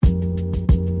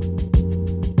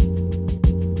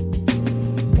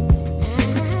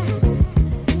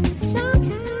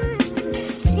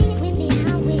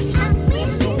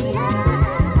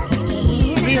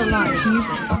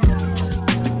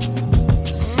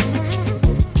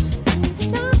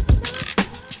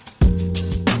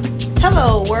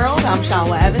Hello, world. I'm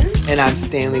Shawa Evans. And I'm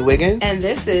Stanley Wiggins. And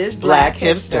this is Black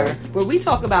Hipster, where we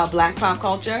talk about black pop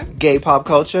culture, gay pop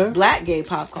culture, black gay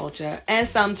pop culture, and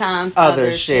sometimes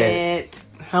other shit.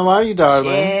 How are you,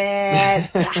 darling?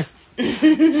 Shit.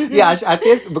 Yeah, I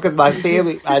think because my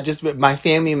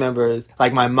family members,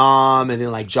 like my mom and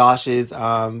then like Josh's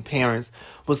parents,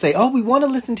 will say, "Oh, we want to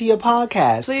listen to your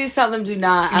podcast." Please tell them do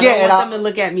not. I don't want them to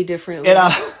look at me differently.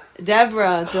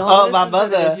 Deborah, don't listen to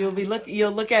this.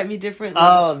 You'll look at me differently.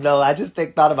 Oh, no, I just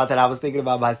thought about that. I was thinking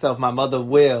about myself. My mother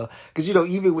will. Because,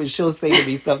 even when she'll say to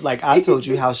me stuff, like I told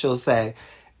you how she'll say,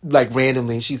 like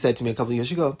randomly, she said to me a couple of years,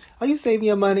 she go, "Are you saving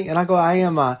your money?" And I go, "I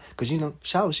am." Because,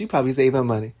 she probably saved her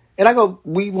money. And I go,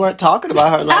 "We weren't talking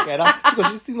about her like that." She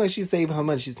goes, "She seemed like she saved her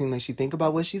money. She seemed like she think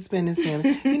about what she's spending.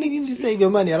 You need to save your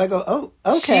money." And I go, "Oh,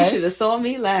 okay." She should have saw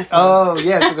me last month. Oh,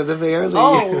 yes, because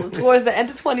apparently. Towards the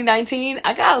end of 2019,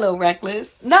 I got a little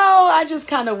reckless. No, I just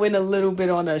kind of went a little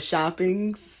bit on a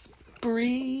shopping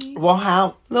spree. Well,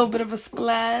 how? A little bit of a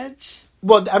splurge.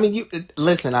 Well, I mean,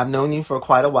 listen, I've known you for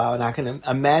quite a while, and I can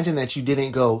imagine that you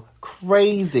didn't go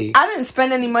crazy. I didn't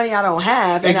spend any money I don't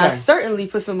have, and I certainly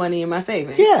put some money in my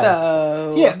savings. Yeah.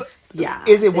 So, yeah.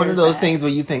 Is it one of those things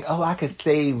where you think, "Oh, I could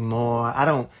save more. I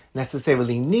don't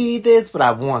necessarily need this, but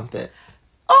I want this."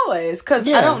 Always, because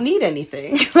I don't need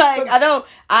anything.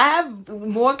 I have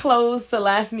more clothes to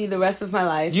last me the rest of my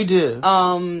life. You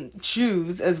do.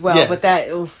 Shoes as well, but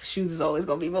shoes is always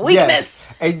going to be my weakness.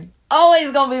 Yes.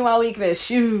 Always gonna be my weakness,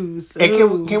 shoes.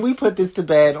 And can we put this to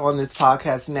bed on this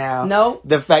podcast now? No.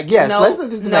 The fact, let's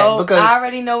put this to bed. Because I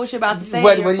already know what you're about to say.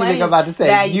 What do you think I'm about to say?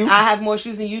 That I have more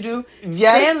shoes than you do.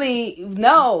 Yes. Stanley,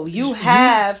 no, you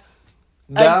have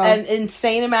an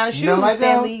insane amount of shoes. No, I don't.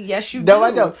 Stanley, yes, you do. No,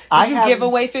 I don't. Did you give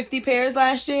away 50 pairs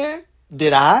last year?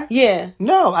 Did I? Yeah.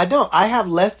 No, I don't. I have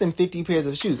less than 50 pairs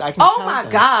of shoes. I can. Oh my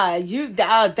God,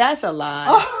 that's a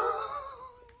lie.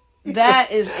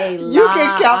 That is a lie. You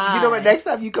can count. You know what? Next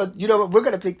time you go, we're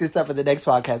gonna pick this up in the next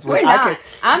podcast. We're not.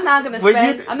 I'm not gonna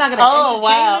spend. I'm not gonna. Oh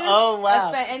wow! I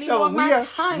spend any more of my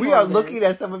time. We are looking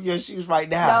at some of your shoes right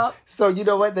now. Yep. So you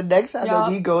know what? The next time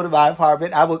that we go to my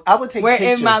apartment, I will take. We're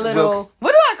pictures. in my little.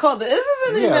 What do I call this? This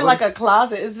isn't even like a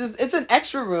closet. It's an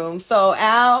extra room. So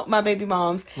Al, my baby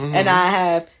mom's, and I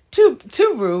have two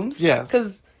rooms. Yes.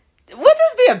 Because. Would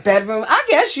this be a bedroom? I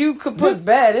guess you could put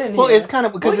bed in here. Well, it's kind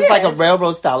of because it's like a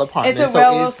railroad style apartment. It's a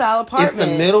railroad style apartment.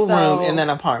 It's the middle room and then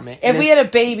apartment. If we had a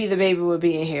baby, the baby would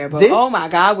be in here. But oh my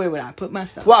God, where would I put my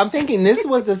stuff? Well, I'm thinking this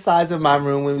was the size of my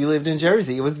room when we lived in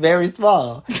Jersey. It was very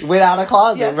small, without a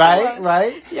closet, yes, right?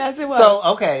 Right? Yes, it was. So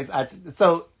okay,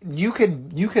 so you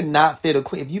could not fit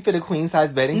if you fit a queen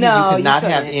size bed in here, you could not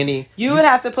have any. You would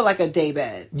have to put like a day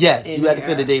bed. Yes, you had to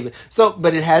fit a day bed. So,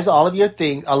 but it has all of your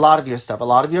things, a lot of your stuff, a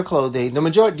lot of your clothing. The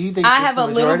majority. Do you think I have a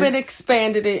little bit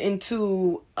expanded it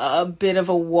into a bit of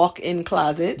a walk-in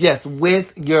closet? Yes,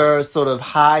 with your sort of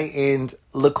high-end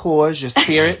liqueurs, your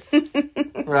spirits,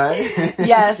 right?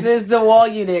 Yes, there's the wall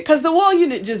unit. Because the wall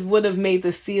unit just would have made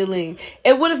the ceiling,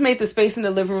 it would have made the space in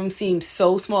the living room seem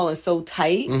so small and so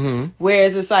tight. Mm-hmm.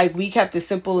 Whereas it's like we kept it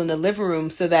simple in the living room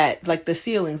so that like the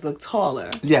ceilings look taller.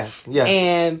 Yes.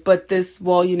 But this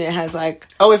wall unit has like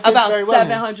about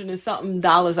 $700 and something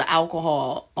of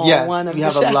alcohol on one of the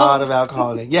shelves. You have a lot of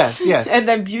alcohol in. Yes. And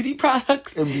then beauty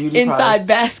products inside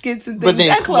baskets and things. But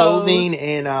then clothing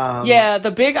and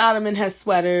the big ottoman has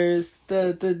sweaters.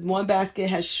 The one basket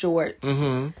has shorts.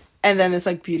 Mm-hmm. And then it's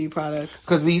like beauty products.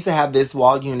 Because we used to have this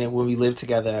wall unit when we lived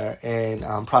together in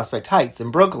Prospect Heights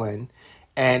in Brooklyn.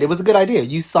 And it was a good idea.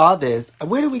 You saw this.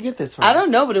 Where did we get this from? I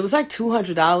don't know, but it was like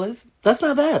 $200. That's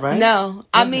not bad, right? No. Okay.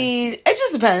 I mean, it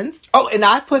just depends. Oh, and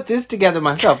I put this together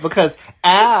myself because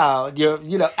Al,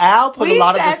 Al put a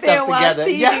lot of this stuff together. We sat there and watched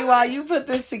TV while you put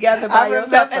this together by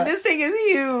yourself. And this thing is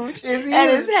huge. It's huge.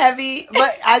 And it's heavy.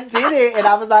 But I did it and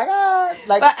I was like,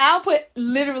 But Al put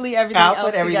literally everything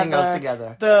else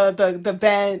together. The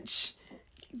bench,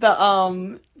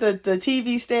 the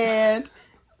TV stand.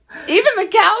 Even the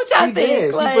couch, I think.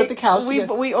 Did. Like, we put the couch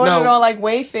we ordered on like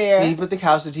Wayfair. He put the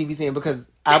couch, the TV stand,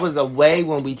 because I was away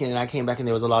one weekend and I came back and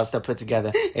there was a lot of stuff put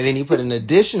together. And then he put an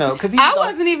additional because I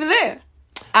wasn't even there.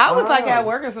 I was like at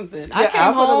work or something. Yeah, I came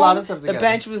home. Put a lot of stuff together. The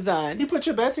bench was done. He put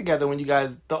your bed together when you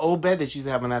guys the old bed that you used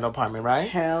to have in that apartment, right?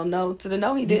 Hell no to the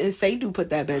no. He didn't say do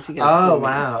put that bed together. Oh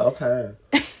wow, okay.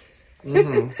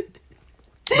 Mm-hmm.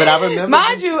 But I remember...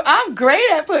 Mind you, I'm great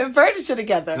at putting furniture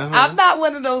together. Uh-huh. I'm not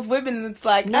one of those women that's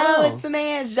like, oh, it's a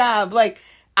man's job. Like,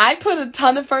 I put a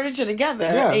ton of furniture together,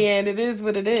 and it is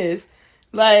what it is.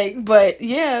 Like, but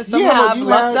yeah, somehow well, I've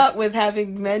lucked up with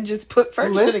having men just put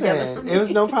furniture together for me. It was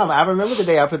no problem. I remember the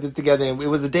day I put this together, and it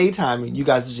was a daytime, and you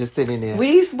guys were just sitting there.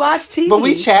 We watched TV. But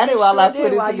we chatted while I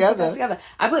put it together.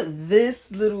 I put this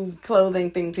little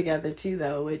clothing thing together, too,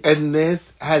 though. And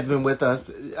this has been with us,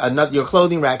 your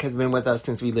clothing rack has been with us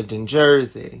since we lived in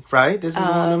Jersey, right? This is the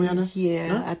one that we under?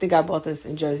 Yeah, huh? I think I bought this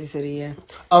in Jersey City, yeah.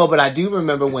 Oh, but I do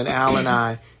remember when Al and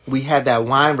I... We had that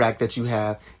wine rack that you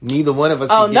have. Neither one of us.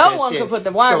 Oh, no one could put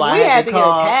the wine. So we had to get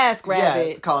a Task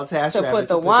Rabbit to put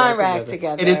the wine rack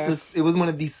together. It was one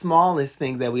of the smallest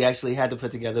things that we actually had to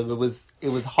put together. It was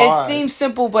hard. It seems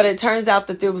simple, but it turns out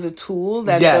that there was a tool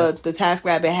that the Task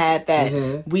Rabbit had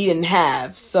that we didn't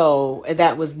have, so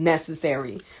that was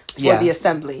necessary for the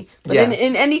assembly. But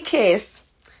in any case,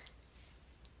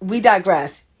 we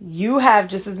digress. You have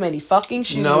just as many fucking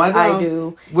shoes as I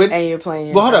do, and you're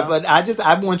playing. Well, hold up, but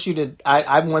I want you to.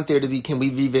 I want there to be. Can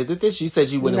we revisit this? You said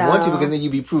you wouldn't want to because then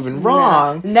you'd be proven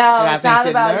wrong. No, it's not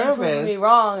about you proving me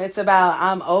wrong. It's about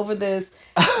I'm over this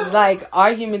like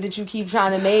argument that you keep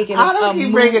trying to make, and I don't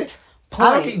keep bringing.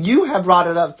 Point. You have brought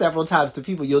it up several times to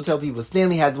people. You'll tell people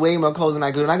Stanley has way more clothes than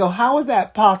I do, and I go, "How is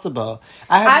that possible?"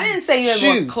 I didn't say you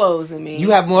had more clothes than me.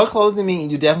 You have more clothes than me,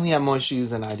 and you definitely have more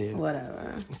shoes than I do.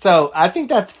 Whatever. So I think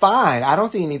that's fine. I don't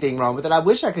see anything wrong with it. I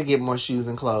wish I could get more shoes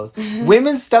and clothes.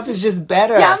 Women's stuff is just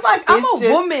better. Yeah, I'm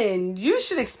a woman. You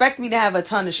should expect me to have a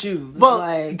ton of shoes.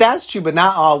 Well, that's true, but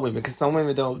not all women, because some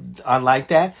women aren't like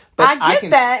that. But I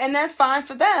get that, and that's fine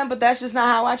for them, but that's just not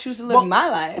how I choose to live my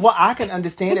life. Well, I can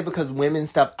understand it because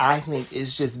women's stuff, I think,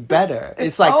 is just better.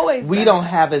 It's like always we don't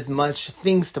have as much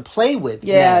things to play with.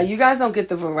 Yeah, you guys don't get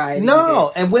the variety.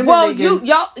 No, and women. Well,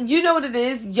 you know what it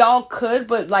is? Y'all could,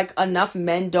 but like enough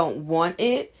men don't want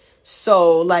it.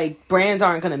 So like brands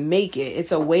aren't going to make it.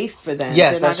 It's a waste for them.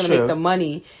 Yes, they're not going to make the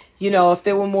money. You know, if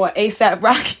there were more ASAP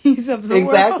Rockies of the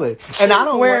world, and I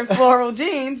don't wearing floral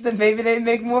jeans, then maybe they'd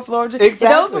make more floral jeans. Exactly.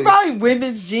 And those are probably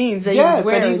women's jeans that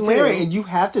he's wearing. And you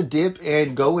have to dip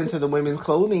and go into the women's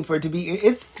clothing for it to be.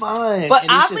 It's fun. But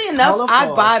oddly enough, colorful.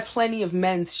 I buy plenty of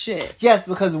men's shit. Yes,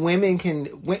 because women can.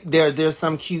 There's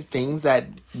some cute things that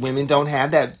women don't have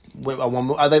that.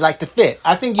 Or they like to fit.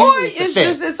 I think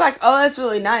it's like, oh, that's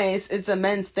really nice. It's a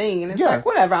men's thing, and it's like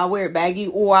whatever. I'll wear it baggy,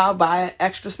 or I'll buy it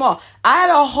extra small. I had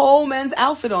a whole men's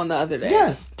outfit on the other day.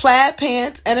 Yes, plaid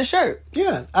pants and a shirt.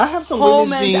 Yeah, I have some whole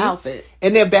men's jeans, outfit,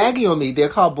 and they're baggy on me. They're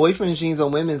called boyfriend jeans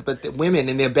on women's, but women,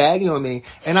 and they're baggy on me,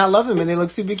 and I love them, and they look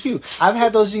super cute. I've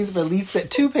had those jeans for at least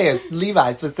 2 pairs,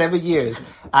 Levi's, for 7 years.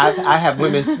 I have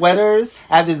women's sweaters.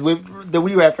 I have this that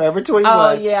we were at Forever 21.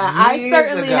 Oh yeah, I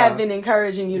certainly have been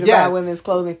encouraging you to buy women's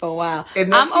clothing for a while.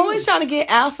 I'm always trying to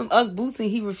get Al some UGG boots, and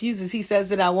he refuses. He says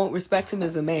that I won't respect him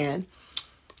as a man.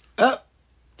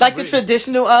 Like the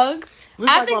traditional Uggs.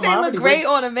 I think they look great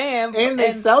on a man. And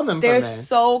they sell them for men. They're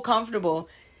so comfortable.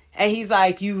 And he's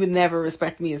like, you would never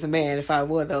respect me as a man if I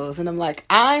wore those. And I'm like,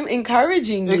 I'm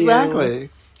encouraging you. Exactly.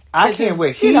 I can't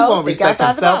wear. He won't respect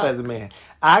himself as a man.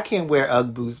 I can't wear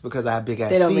UGG boots because I have big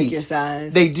ass feet. They don't make your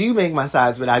size. They do make my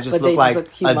size, but I just look like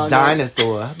a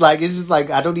dinosaur. Like, it's just like,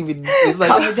 I don't even, it's like,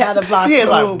 coming down the block. Yeah, it's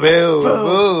like,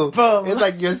 boom. It's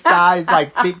like your size,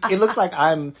 like, it looks like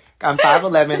I'm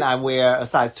 5'11", I wear a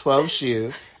size 12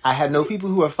 shoe. I have no people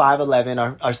who are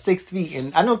 5'11" or 6 feet,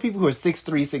 and I know people who are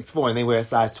 6'3", 6'4", and they wear a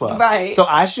size 12. Right. So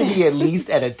I should be at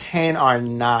least at a 10 or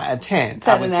not a 10.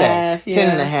 10 I would say half, 10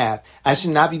 and a half. I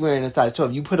should not be wearing a size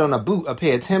 12. You put on a boot, a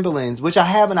pair of Timberlands, which I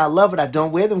have and I love, but I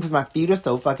don't wear them because my feet are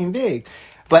so fucking big.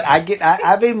 But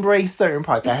I've embraced certain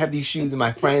parts. I have these shoes, and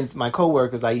my friends, my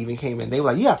coworkers, I even came in. They were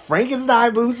like, "You have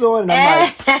Frankenstein boots on," and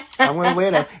I'm like, "I want to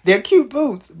wear them. They're cute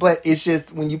boots, but it's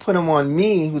just when you put them on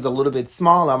me, who's a little bit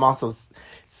smaller. I'm also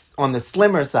on the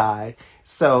slimmer side,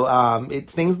 so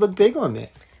things look big on me."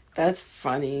 That's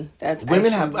funny. That's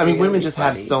women have. I mean, women just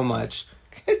have so much.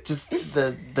 Just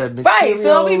the materials. Right, so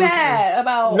don't be mad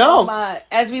about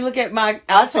as we look at my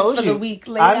outfits for the week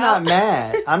later. I'm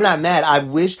not mad.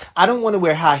 I don't want to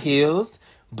wear high heels,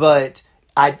 but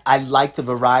I like the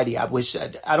variety. I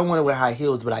don't want to wear high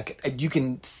heels, but you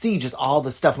can see just all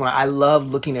the stuff. I love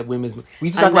looking at women's. We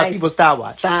used to talk about People's Style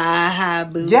Watch. Thigh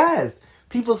boots. Yes.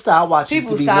 People's Style Watch used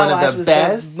to be one of the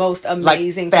best, most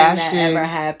amazing thing that ever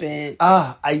happened.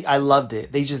 I loved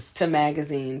it. They just to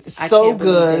magazines. So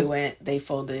good. They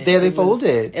folded. They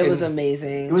folded. It was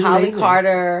amazing. It was Holly amazing.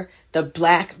 Carter, the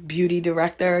black beauty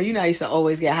director. You know, I used to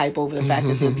always get hype over the fact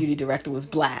that the beauty director was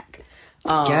black.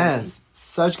 Yes.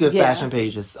 Such good fashion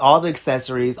pages. All the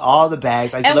accessories, all the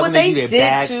bags. I used to love what when they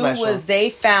did too was they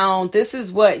found, this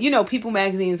is what, People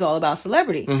Magazine is all about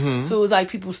celebrity. Mm-hmm. So it was like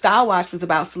People's Style Watch was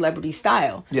about celebrity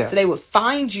style. Yeah. So they would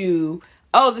find you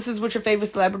oh, this is what your favorite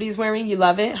celebrity is wearing. You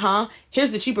love it, huh?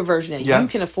 Here's the cheaper version that you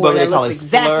can But afford they that call looks it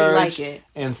exactly splurge like it.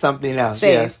 and something else.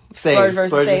 Save. Yeah. Splurge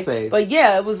versus Splurge and save. But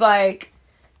yeah, it was like,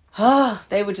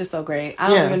 they were just so great. I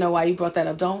don't even know why you brought that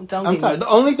up. Don't. I'm sorry. The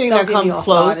only thing that comes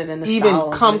close, even come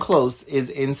nostalgia. close, is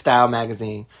In Style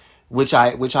magazine, which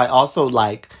I also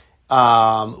like.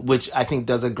 Which I think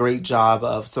does a great job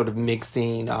of sort of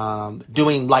mixing,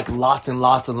 doing like lots and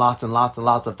lots and lots and lots and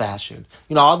lots of fashion.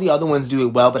 You know, all the other ones do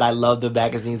it well, but I love the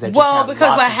magazines that just have because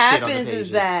lots what of shit on the happens pages.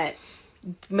 is that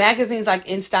magazines like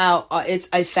In Style, it's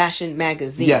a fashion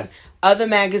magazine. Yes. Other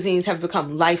magazines have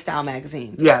become lifestyle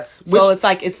magazines. Yes. So it's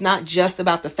like, it's not just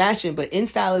about the fashion, but In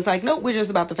Style is like, no, we're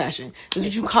just about the fashion. This is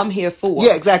what you come here for.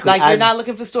 Yeah, exactly. Like, you're not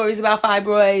looking for stories about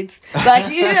fibroids.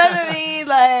 Like, you know what I mean?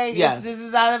 Like, Yes. this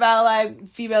is not about, like,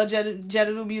 female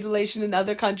genital mutilation in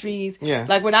other countries. Yeah.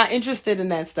 Like, we're not interested in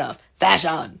that stuff.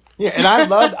 Fashion. Yeah, and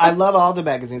I love all the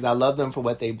magazines. I love them for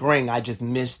what they bring. I just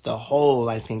miss the whole,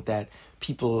 I think that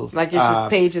people like it's just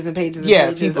pages and pages and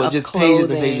pages people of just clothing.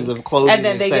 pages and pages of clothing, and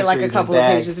then they get like a couple of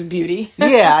pages of beauty.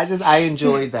 Yeah, I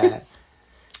enjoyed that.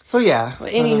 So yeah.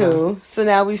 Well, anywho, so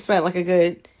now we've spent like a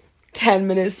good 10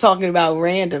 minutes talking about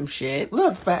random shit.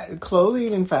 Look,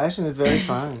 clothing and fashion is very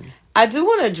fun. I do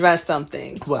want to address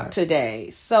something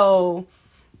today. So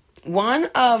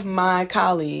one of my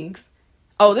colleagues,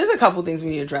 there's a couple things we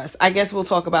need to address. I guess we'll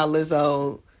talk about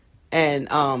Lizzo and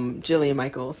Jillian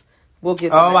Michaels. We'll get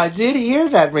to that. I did hear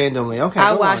that randomly. Okay,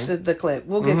 I watched the clip.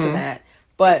 We'll get to that.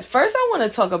 But first I want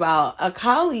to talk about a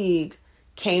colleague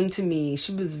came to me.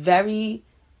 She was very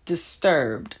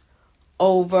disturbed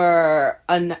over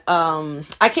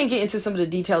I can't get into some of the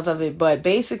details of it, but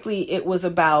basically it was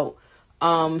about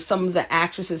some of the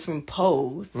actresses from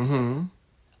Pose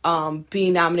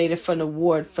being nominated for an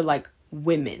award for like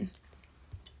women.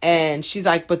 And she's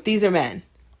like, but these are men.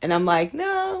 And I'm like,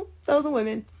 no, those are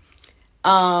women.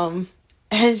 And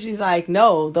she's like,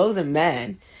 no, those are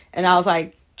men. And I was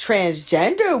like,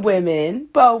 transgender women,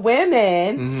 but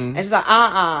women. And she's like,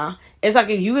 It's like,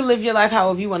 if you can live your life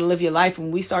however you want to live your life,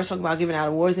 when we start talking about giving out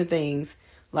awards and things,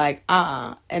 like,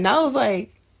 And I was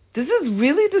like, this is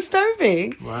really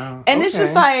disturbing. Wow. And it's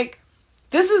just like,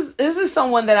 this is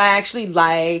someone that I actually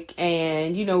like,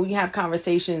 and, you know, we have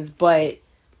conversations, but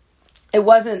it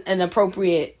wasn't an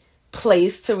appropriate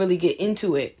place to really get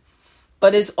into it.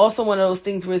 But it's also one of those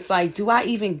things where it's like, do I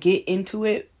even get into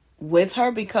it with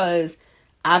her? Because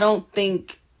I don't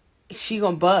think she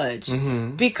gonna budge.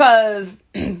 Because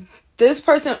this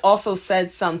person also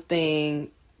said something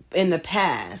in the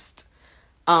past,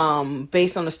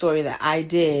 based on a story that I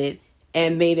did,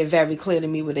 and made it very clear to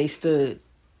me where they stood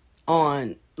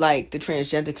on like the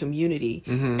transgender community.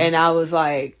 And I was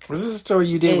like, was this a story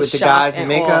you did with the guys in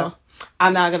makeup?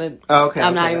 I'm not gonna.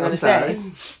 I'm not even gonna say.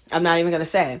 I'm not even gonna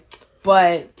say.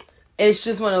 But it's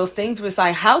just one of those things where it's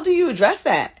like, how do you address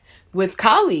that with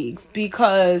colleagues?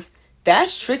 Because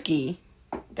that's tricky.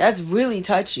 That's really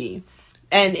touchy.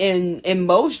 And in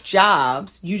most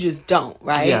jobs, you just don't,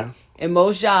 right? Yeah. In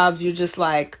most jobs, you're just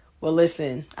like, well,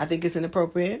 listen, I think it's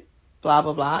inappropriate, blah,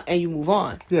 blah, blah, and you move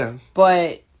on. Yeah.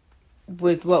 But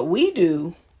with what we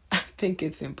do, I think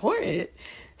it's important.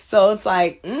 So it's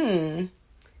like, And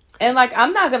like,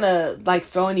 I'm not going to like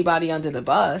throw anybody under the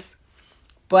bus.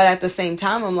 But at the same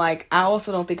time, I'm like, I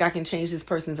also don't think I can change this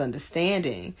person's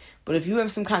understanding. But if you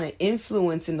have some kind of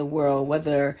influence in the world,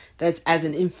 whether that's as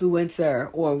an influencer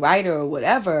or a writer or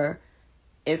whatever,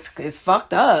 it's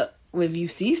fucked up when you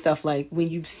see stuff like, when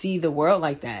you see the world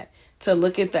like that. To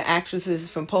look at the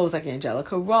actresses from Pose like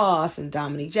Angelica Ross and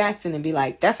Dominique Jackson and be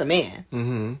like, that's a man.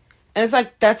 And it's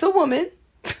like, that's a woman.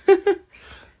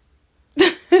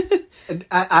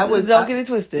 Don't get it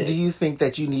twisted. Do you think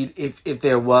that you need, if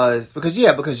there was, because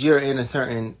you're in a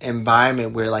certain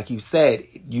environment where, like you said,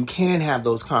 you can have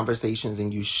those conversations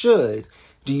and you should.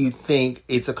 Do you think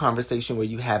it's a conversation where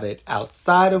you have it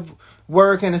outside of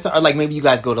work and or like maybe you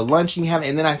guys go to lunch and you have it?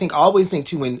 And then I always think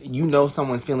too, when you know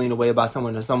someone's feeling a way about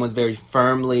someone or someone's very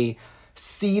firmly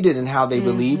seated in how they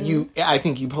believe, I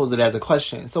think you pose it as a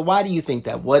question. So why do you think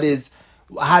that?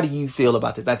 How do you feel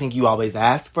about this? I think you always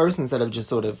ask first instead of just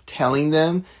sort of telling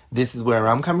them, this is where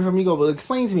I'm coming from. You go, well,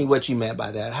 explain to me what you meant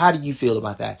by that. How do you feel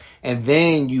about that? And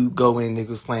then you go in to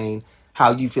explain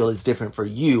how you feel is different for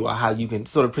you, or how you can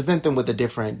sort of present them with a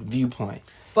different viewpoint.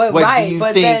 But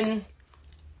then,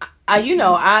 it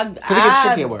gets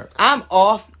tricky at work. I'm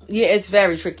off. Yeah, it's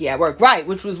very tricky at work. Right.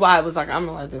 Which was why I was like, I'm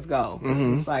going to let this go.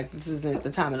 It's like, this isn't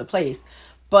the time and the place.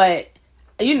 But,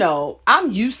 you know,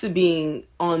 I'm used to being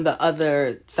on the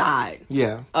other side.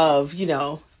 Yeah. Of, you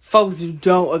know, folks who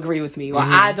don't agree with me. Or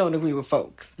I don't agree with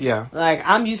folks. Yeah. Like,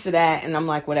 I'm used to that, and I'm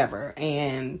like, whatever.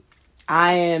 And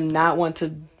I am not one to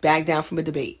back down from a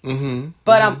debate.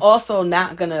 But I'm also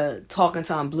not going to talk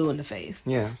until I'm blue in the face.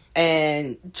 Yeah.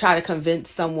 And try to convince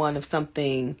someone of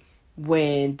something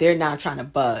when they're not trying to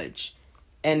budge.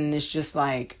 And it's just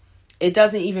like, it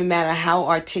doesn't even matter how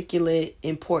articulate,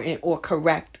 important, or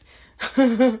correct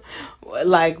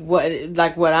like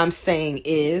what I'm saying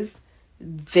is.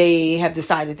 They have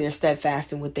decided they're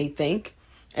steadfast in what they think,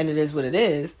 and it is what it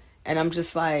is. And I'm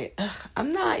just like,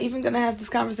 I'm not even going to have this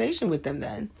conversation with them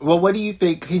then. Well, what do you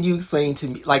think? Can you explain to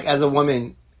me, like, as a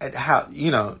woman, how,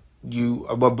 you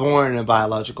were born a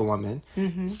biological woman.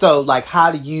 So, like,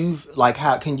 how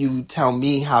can you tell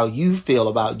me how you feel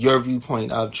about your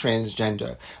viewpoint of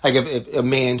transgender? Like, if a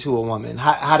man to a woman,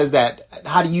 how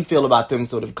do you feel about them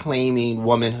sort of claiming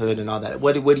womanhood and all that?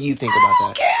 What do you think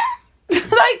about that? Care.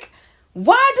 Like,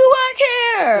 why do I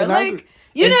care? And like,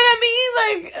 you know what I mean?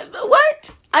 Like,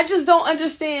 what? I just don't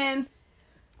understand.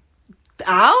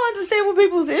 I don't understand what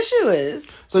people's issue is.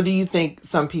 So do you think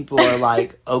some people are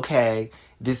like, okay,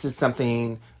 this is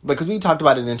something, because we talked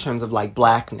about it in terms of like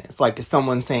blackness, like is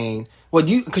someone saying, well,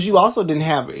 because you also didn't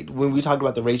have, when we talked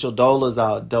about the Rachel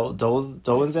Dolezal,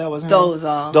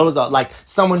 Dolezal, like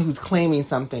someone who's claiming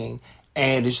something.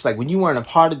 And it's just like, when you weren't a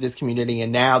part of this community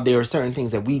and now there are certain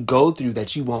things that we go through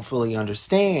that you won't fully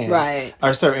understand. Right.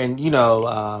 Or certain,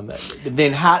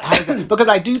 then how does that, because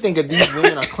I do think if these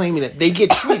women are claiming that they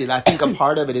get treated, I think a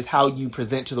part of it is how you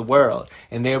present to the world.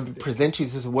 And they're presenting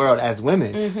to the world as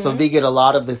women. So they get a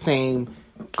lot of the same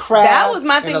crap. That was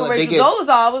my thing with Rachel Dolezal.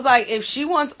 I was like, if she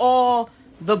wants all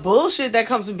the bullshit that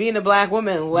comes from being a black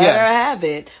woman, let her have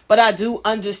it. But I do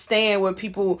understand where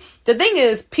people... The thing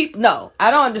is, no, I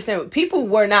don't understand. People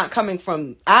were not coming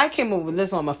from... I came up with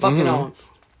this on my fucking own.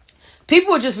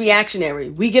 People are just reactionary.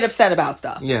 We get upset about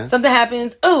stuff. Yeah. Something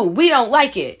happens. Oh, we don't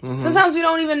like it. Sometimes we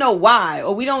don't even know why.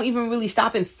 Or we don't even really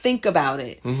stop and think about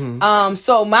it.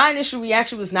 So my initial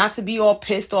reaction was not to be all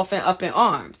pissed off and up in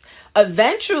arms.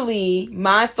 Eventually,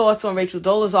 my thoughts on Rachel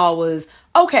Dolezal was,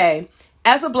 okay...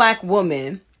 As a black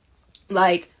woman,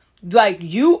 like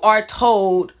you are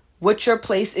told what your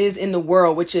place is in the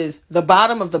world, which is the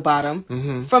bottom of the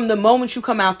bottom, from the moment you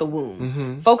come out the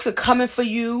womb. Folks are coming for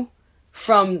you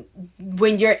from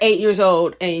when you're 8 years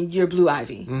old and you're Blue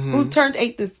Ivy, who turned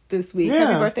 8 this week.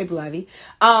 Happy birthday, Blue Ivy.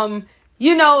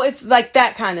 It's like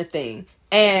that kind of thing.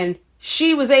 And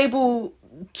she was able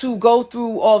to go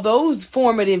through all those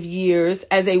formative years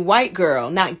as a white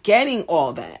girl, not getting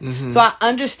all that. So I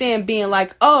understand being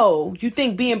like, oh, you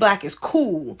think being black is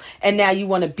cool, and now you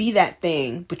want to be that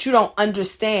thing, but you don't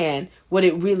understand what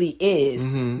it really is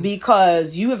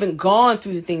because you haven't gone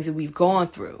through the things that we've gone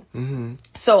through.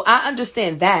 So I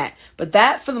understand that, but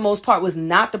that for the most part was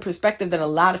not the perspective that a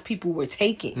lot of people were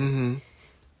taking.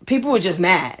 People were just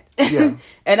mad. Yeah.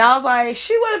 And I was like,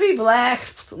 she want to be black,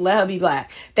 let her be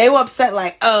black. They were upset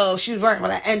like, oh, she was working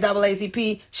with an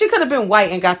NAACP. She could have been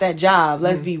white and got that job.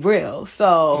 Let's be real.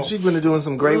 So she's been doing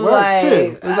some great work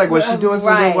too. It's like, was she doing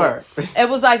some good work? It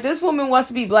was like, this woman wants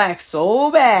to be black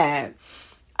so bad.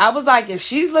 I was like, if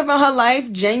she's living her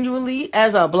life genuinely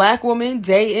as a black woman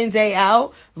day in, day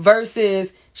out,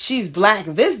 versus she's black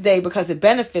this day because it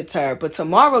benefits her, but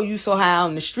tomorrow you saw her out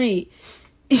on the street,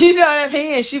 you know what I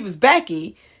mean? And she was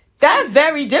Becky. That's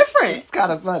very different. It's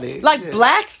kind of funny. Like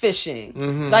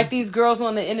blackfishing. Like these girls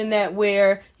on the internet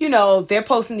where, they're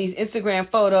posting these Instagram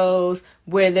photos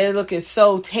where they're looking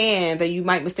so tan that you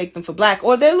might mistake them for black.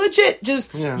 Or they're legit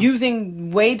just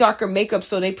using way darker makeup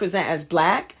so they present as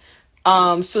black.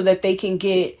 So that they can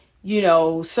get,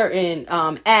 certain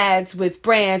ads with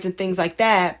brands and things like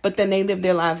that. But then they live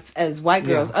their lives as white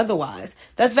girls otherwise.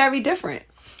 That's very different.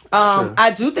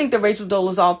 I do think the Rachel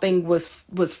Dolezal thing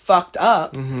was fucked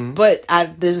up, but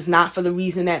this is not for the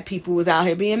reason that people was out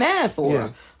here being mad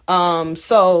for.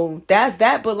 So that's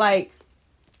that. But like,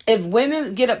 if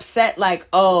women get upset, like,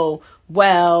 oh,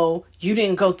 well, you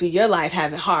didn't go through your life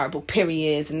having horrible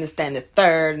periods and this, that, and the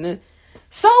third, and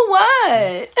so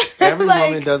what? Every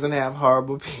woman doesn't have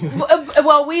horrible periods.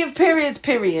 Well, we have periods,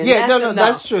 period. Yeah,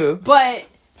 that's true. But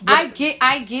I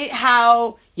get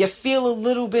how you feel a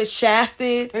little bit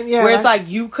shafted, where it's like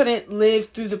you couldn't live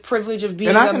through the privilege of being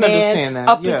a man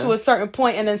up into a certain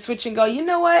point and then switch and go, you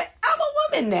know what? I'm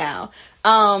a woman now.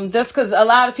 That's because a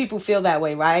lot of people feel that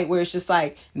way, right? Where it's just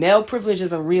like male privilege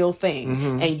is a real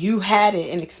thing, and you had it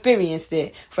and experienced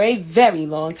it for a very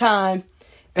long time,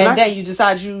 and then you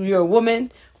decide you're a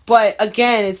woman. But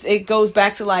again, it goes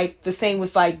back to like the same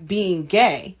with like being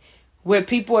gay, where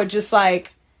people are just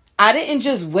like, I didn't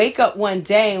just wake up one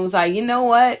day and was like, you know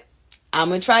what? I'm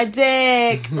going to try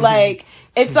dick. Like,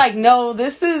 it's like, no,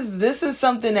 this is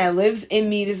something that lives in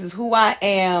me. This is who I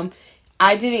am.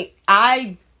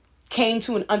 I came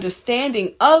to an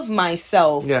understanding of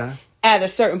myself at a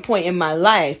certain point in my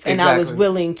life, and I was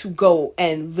willing to go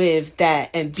and live that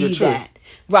and be that.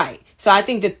 Right. So I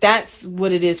think that that's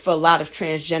what it is for a lot of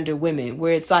transgender women,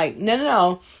 where it's like,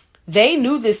 no. They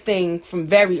knew this thing from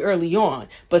very early on,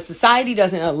 but society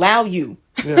doesn't allow you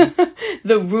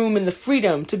the room and the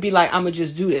freedom to be like, I'm going to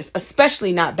just do this,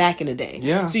 especially not back in the day.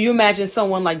 Yeah. So you imagine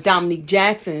someone like Dominique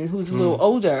Jackson, who's a little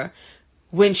older,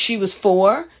 when she was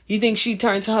 4, you think she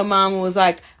turned to her mom and was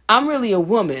like, I'm really a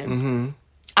woman.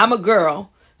 I'm a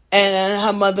girl. And then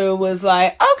her mother was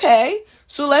like, okay,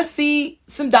 so let's see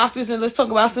some doctors and let's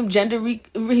talk about some gender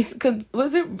reassignment?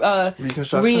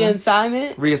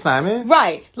 Reassignment?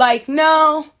 Right. Like,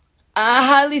 no, I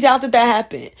highly doubt that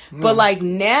happened. But like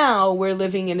now we're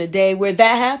living in a day where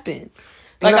that happens.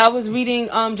 Like I was reading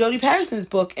Jodie Patterson's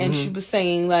book, and she was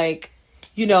saying like,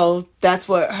 you know, that's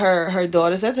what her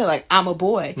daughter said to her, like, I'm a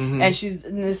boy. And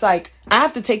it's like, I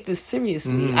have to take this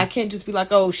seriously. I can't just be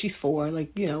like, oh, she's 4,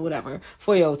 like, you know, whatever.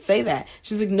 4-year-olds say that.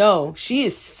 She's like, no, she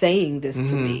is saying this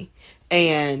to me.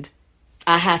 And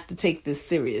I have to take this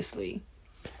seriously.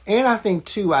 And I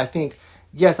think,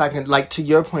 yes, I can, like, to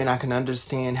your point, I can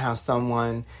understand how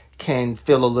someone can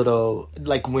feel a little,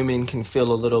 like, women can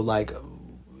feel a little like,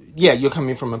 yeah, you're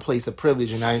coming from a place of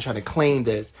privilege and now you're trying to claim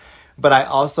this. But I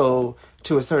also,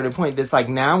 to a certain point, this like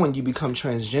now when you become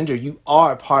transgender, you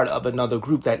are part of another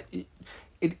group that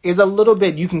it is a little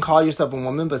bit, you can call yourself a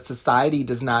woman, but society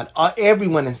does not,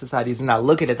 everyone in society does not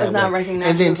look at it that way. Not recognize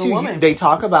and then as a too, woman. they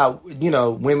talk about, you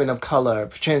know, women of color,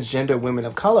 transgender women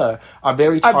of color are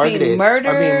very targeted. Are being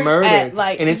murdered.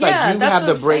 And it's like you have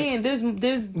the break.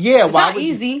 It's not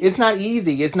easy. It's not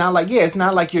easy. It's not like, it's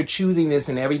not like you're choosing this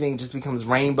and everything just becomes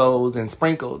rainbows and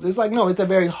sprinkles. It's like, no, it's a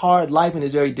very hard life and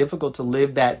it's very difficult to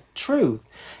live that truth.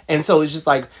 And so it's just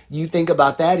like, you think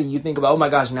about that and you think about, oh my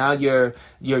gosh, now you're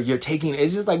taking,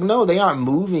 it's just like, no, they aren't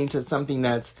moving to something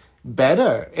that's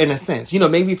better in a sense. You know,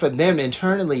 maybe for them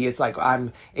internally, it's like,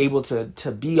 I'm able to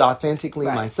be authentically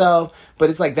myself, but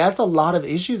it's like, that's a lot of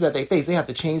issues that they face. They have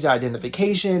to change their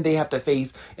identification. They have to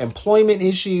face employment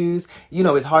issues. You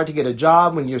know, it's hard to get a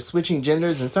job when you're switching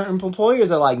genders, and certain employers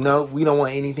are like, no, we don't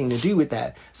want anything to do with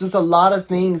that. So it's a lot of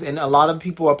things, and a lot of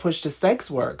people are pushed to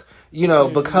sex work, you know,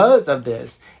 because of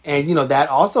this. And, you know, that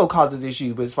also causes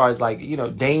issues as far as like, you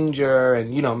know, danger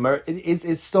and, you know,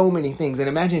 it's so many things. And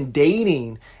imagine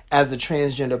dating as a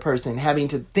transgender person, having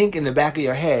to think in the back of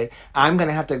your head, I'm going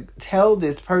to have to tell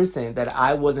this person that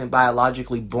I wasn't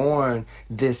biologically born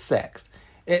this sex.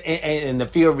 And the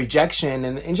fear of rejection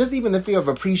and just even the fear of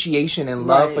appreciation and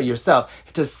love for yourself,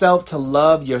 to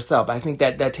love yourself. I think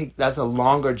that's a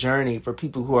longer journey for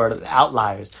people who are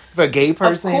outliers. For a gay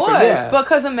person, of course,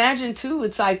 because imagine too,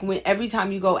 it's like when every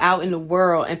time you go out in the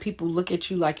world and people look at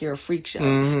you like you're a freak show,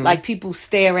 like people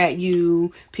stare at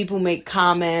you, people make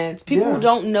comments, people who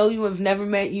don't know you, have never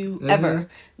met you ever,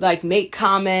 like make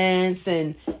comments,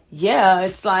 and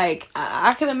it's like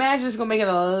I can imagine it's gonna make it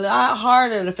a lot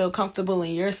harder to feel comfortable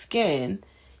in your skin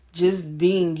just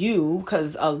being you,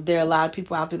 because there are a lot of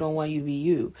people out there who don't want you to be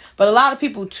you. But a lot of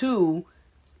people too,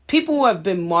 people who have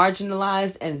been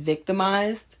marginalized and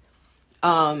victimized,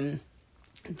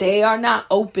 they are not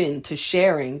open to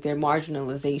sharing their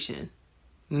marginalization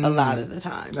a lot of the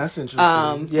time. That's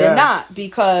interesting. They're not,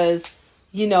 because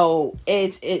you know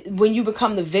it's when you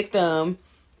become the victim,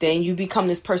 then you become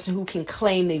this person who can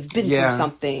claim they've been through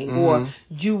something, or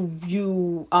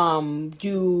you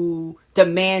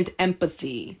demand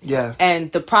empathy. Yeah.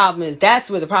 And the problem is, that's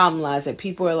where the problem lies, that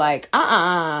people are like,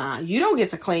 you don't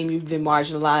get to claim you've been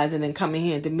marginalized and then come in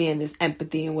here and demand this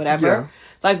empathy and whatever. Yeah.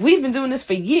 Like, we've been doing this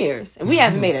for years and we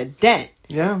haven't made a dent.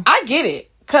 Yeah. I get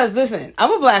it. Cause listen,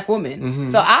 I'm a black woman.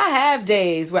 So I have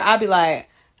days where I be like,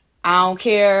 I don't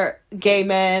care gay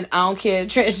men, I don't care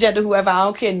transgender, whoever, I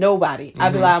don't care nobody. I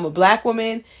be like, I'm a black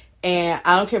woman and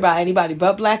I don't care about anybody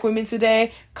but black women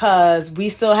today, cause we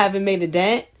still haven't made a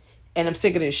dent and I'm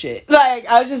sick of this shit. Like,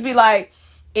 I would just be like,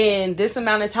 in this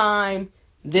amount of time,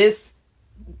 this,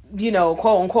 you know,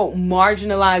 quote unquote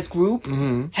marginalized group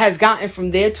has gotten from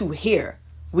there to here.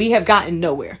 We have gotten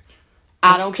nowhere.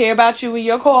 I don't care about you and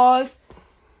your cause.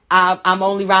 I'm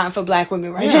only riding for black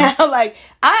women right now. Like,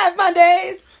 I have my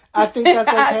days. I think that's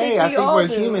okay. I think we're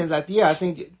humans. I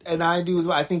think, and I do as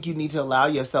well. I think you need to allow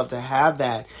yourself to have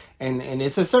that, and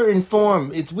it's a certain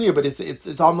form. It's weird, but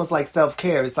it's almost like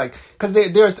self-care. It's like,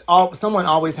 because someone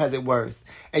always has it worse.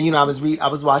 And you know, I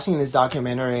was watching this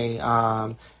documentary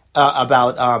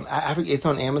about I forget, it's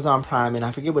on Amazon Prime, and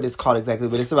I forget what it's called exactly,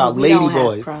 but it's about lady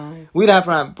boys. We don't have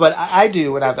Prime, but I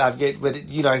do, and I get, but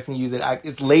you know, I can use it.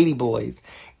 It's Lady Boys.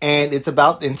 And it's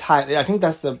about I think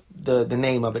that's the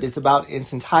name of it. It's in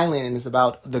Thailand, and it's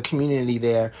about the community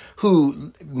there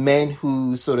men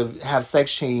who sort of have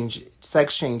sex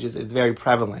changes is very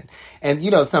prevalent. And,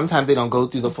 sometimes they don't go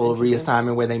through the full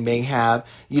reassignment where they may have,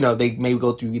 they may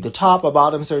go through either top or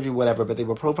bottom surgery, whatever, but they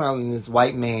were profiling this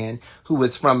white man he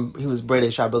was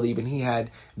British, I believe, and he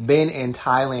had been in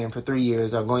Thailand for 3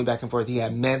 years, or going back and forth. He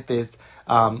had met this,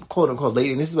 quote unquote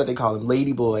lady, and this is what they call him,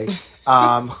 lady boy,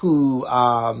 who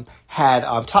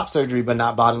had top surgery but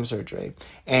not bottom surgery.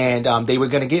 And they were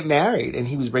going to get married, and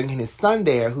he was bringing his son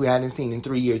there, who hadn't seen in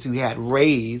 3 years, who he had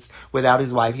raised without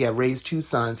his wife. He had raised 2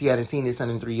 sons. He hadn't seen his son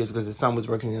in 3 years because his son was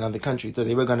working in another country. So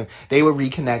they were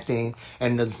reconnecting,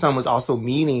 and the son was also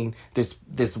meeting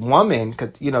this woman,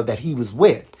 that he was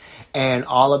with. And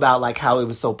all about like how it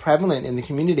was so prevalent in the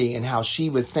community, and how she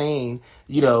was saying,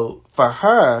 for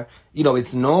her,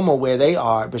 it's normal where they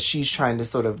are, but she's trying to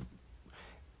sort of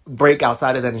break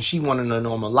outside of that, and she wanted a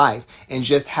normal life. And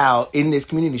just how in this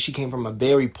community she came from a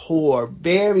very poor,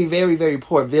 very, very, very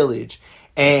poor village,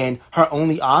 and her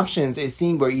only options, it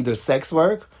seemed, were either sex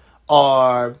work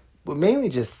or mainly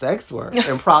just sex work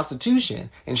and prostitution.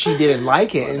 And she didn't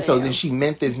like it. And so then she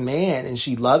met this man, and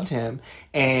she loved him,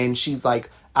 and she's like,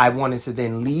 I wanted to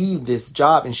then leave this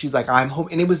job. And she's like, I'm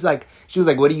hoping. And it was like, she was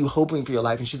like, what are you hoping for your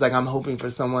life? And she's like, I'm hoping for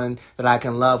someone that I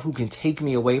can love who can take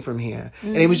me away from here. Mm-hmm.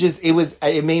 And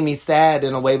it made me sad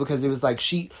in a way, because it was like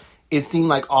it seemed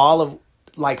like all of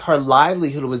like her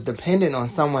livelihood was dependent on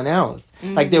someone else.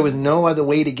 Mm-hmm. Like there was no other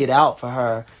way to get out for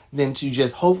her than to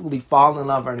just hopefully fall in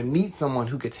love or to meet someone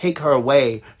who could take her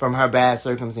away from her bad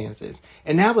circumstances.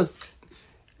 And that was...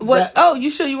 What? Oh, you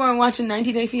sure you weren't watching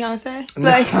 90 Day Fiancé?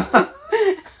 Like...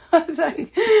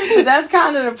 Like, that's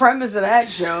kind of the premise of that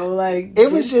show. Like,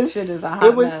 it was just,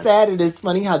 it was sad, and it's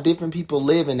funny how different people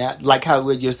live in that. Like how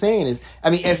what you're saying is,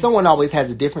 I mean, and someone always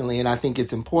has it differently, and I think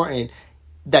it's important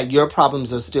that your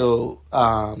problems are still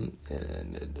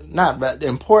not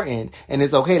important, and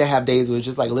it's okay to have days where it's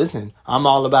just like, listen, I'm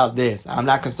all about this. I'm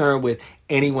not concerned with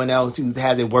anyone else who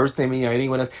has it worse than me or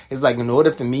anyone else. It's like, in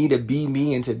order for me to be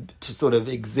me and to sort of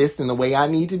exist in the way I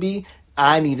need to be,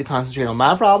 I need to concentrate on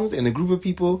my problems and the group of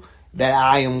people that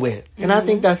I am with. And I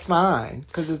think that's fine.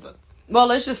 Well,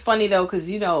 it's just funny, though,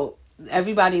 because,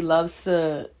 everybody loves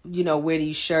to, wear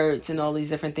these shirts and all these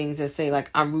different things that say, like,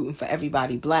 I'm rooting for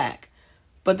everybody black.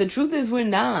 But the truth is we're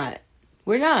not.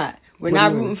 We're not. We're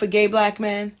not rooting for gay black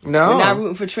men. No. We're not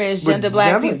rooting for transgender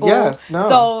black people. Yes, no.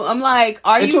 So I'm like,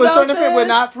 are you... To a certain extent, we're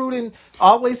not rooting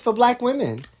always for black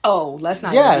women. Oh, let's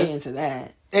not even get into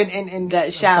that. And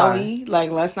that, shall we? Like,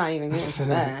 let's not even get into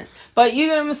that. But you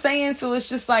know what I'm saying? So it's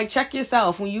just like, check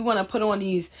yourself when you want to put on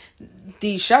these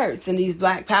shirts and these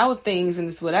black power things and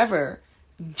this whatever.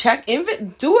 Do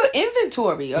an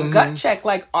inventory, a gut check.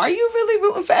 Like, are you really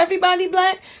rooting for everybody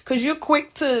black? Because you're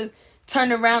quick to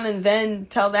turn around and then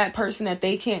tell that person that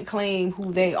they can't claim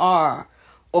who they are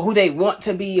or who they want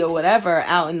to be or whatever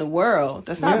out in the world.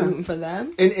 That's not rooting for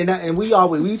them. And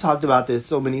we talked about this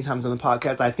so many times on the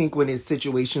podcast. I think when it's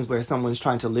situations where someone's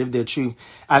trying to live their truth,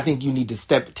 I think you need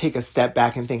to take a step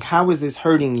back and think, how is this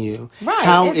hurting you? Right.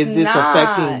 How is this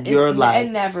affecting your life?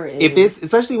 It never is. If it's,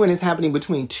 especially when it's happening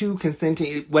between two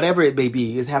consenting, whatever it may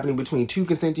be, is happening between two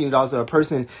consenting adults, or a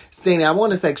person saying, I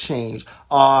want a sex change,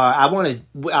 or I want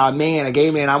a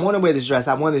gay man, I want to wear this dress,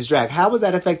 I want this drag. How is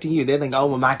that affecting you? They think, oh,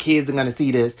 well, my kids are going to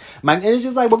see this. And it's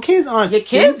just like, well, kids aren't stupid.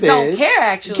 Kids don't care,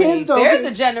 actually. They're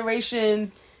the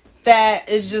generation that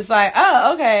is just like,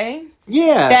 oh, okay.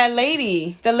 Yeah. That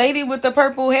lady. The lady with the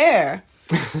purple hair.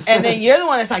 And then you're the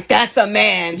one that's like, that's a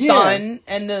man, son.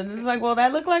 And it's like, well,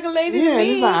 that looked like a lady to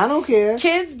me. It's like, I don't care.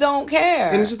 Kids don't care.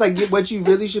 And it's just like, what you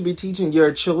really should be teaching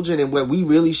your children, and what we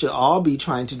really should all be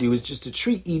trying to do, is just to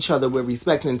treat each other with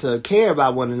respect and to care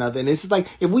about one another. And it's just like,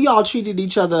 if we all treated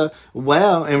each other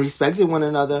well and respected one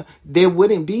another, there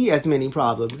wouldn't be as many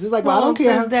problems. It's like, well, I don't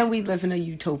care. Because then we live in a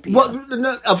utopia. Well,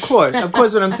 no, of course. Of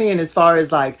course, what I'm saying, as far as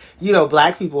like,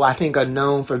 black people, I think, are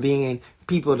known for being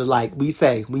people to, like, we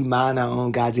say, we mind our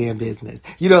own goddamn business.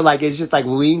 Like, it's just like,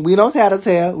 we don't tell the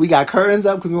tale. We got curtains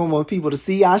up because we don't want people to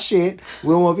see our shit. We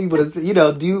don't want people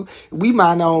to, we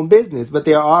mind our own business. But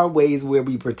there are ways where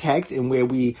we protect and where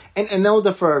we, and those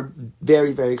are for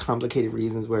very, very complicated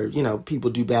reasons where, people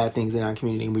do bad things in our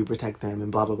community and we protect them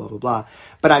and blah, blah, blah, blah, blah.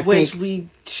 But I think... Which we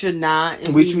should not.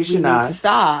 And we should not. Need to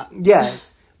stop. Yes.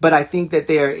 But I think that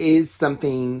there is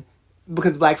something...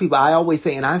 Because black people, I always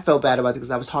say, and I felt bad about it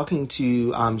because I was talking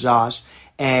to Josh,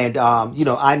 And,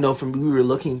 I know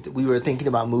we were thinking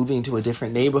about moving to a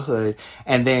different neighborhood.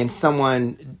 And then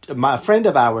my friend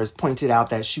of ours pointed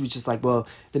out that she was just like, well,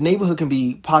 the neighborhood can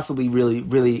be possibly really,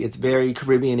 really, it's very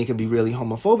Caribbean. It can be really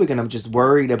homophobic. And I'm just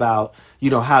worried about,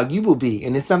 how you will be.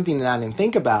 And it's something that I didn't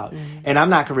think about. Mm-hmm. And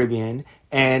I'm not Caribbean.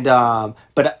 And,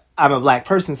 but I'm a black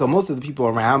person. So most of the people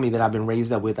around me that I've been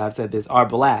raised up with, I've said this, are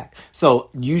black. So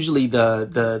usually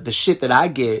the shit that I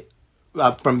get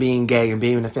from being gay and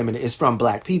being effeminate is from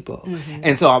black people. Mm-hmm.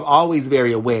 And so I'm always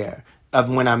very aware of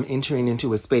when I'm entering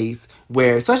into a space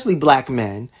where, especially black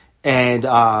men, and,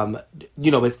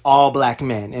 it's all black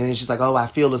men. And it's just like, oh, I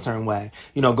feel a certain way.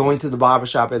 Going to the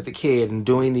barbershop as a kid and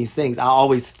doing these things, I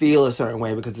always feel a certain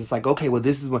way because it's like, okay, well,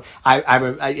 this is what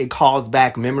it calls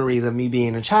back memories of me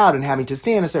being a child and having to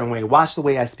stand a certain way, watch the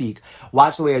way I speak,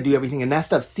 watch the way I do everything. And that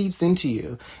stuff seeps into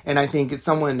you. And I think it's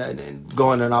someone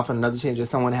going off on another tangent,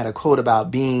 someone had a quote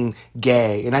about being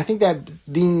gay. And I think that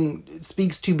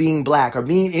speaks to being black or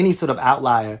being any sort of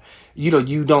outlier.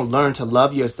 You don't learn to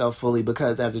love yourself fully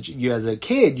because as a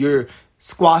kid, you're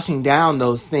squashing down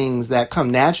those things that come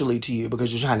naturally to you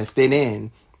because you're trying to fit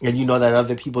in and you know that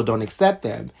other people don't accept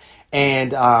them.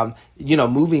 And,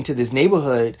 moving to this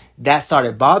neighborhood, that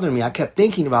started bothering me. I kept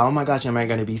thinking about, oh my gosh, am I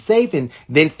going to be safe? And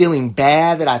then feeling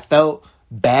bad that I felt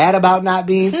bad about not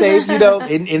being safe,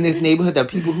 in this neighborhood, there are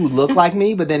people who look like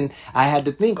me. But then I had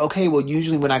to think, okay, well,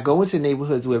 usually when I go into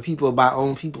neighborhoods where my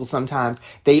own people, sometimes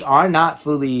they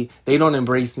don't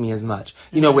embrace me as much.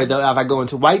 Where if I go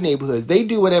into white neighborhoods, they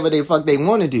do whatever the fuck they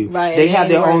want to do. Right, they have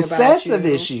their own sets of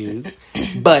issues,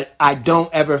 but I don't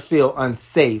ever feel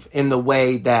unsafe in the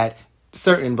way that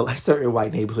certain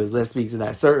white neighborhoods, let's speak to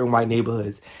that, certain white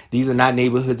neighborhoods, these are not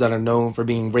neighborhoods that are known for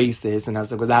being racist. And I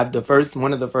was like, because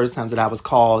one of the first times that I was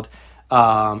called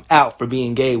out for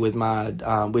being gay with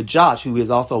with Josh, who is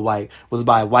also white, was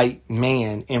by a white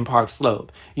man in Park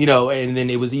Slope, and then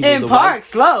it was either in Park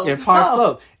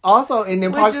Slope. Also, and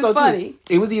in Park Slope too,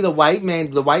 it was either the white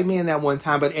man that one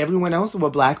time, but everyone else were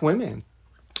black women.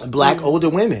 Black older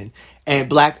women and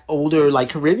black older like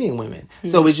Caribbean women.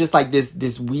 So it's just like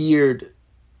this weird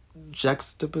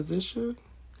juxtaposition.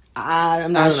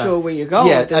 I'm not sure where you're going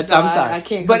with this. So I'm sorry. I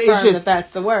can't confirm that that's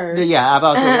the word. Yeah, I've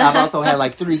also had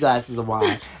like 3 glasses of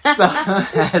wine. So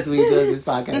as we do this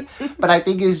podcast. But I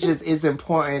think it's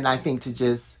important, I think, to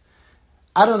just,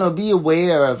 I don't know, be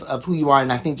aware of who you are.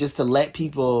 And I think just to let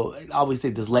people, I always say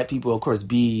this, let people, of course,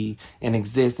 be and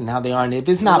exist and how they are. And if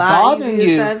it's not bothering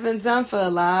you. It's been done for a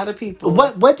lot of people.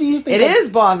 What do you think? It is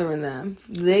bothering them.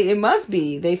 It must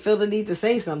be. They feel the need to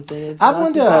say something. I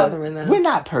wonder, bothering them. We're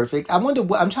not perfect. I wonder,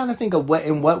 I'm trying to think of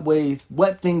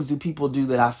what things do people do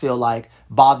that I feel like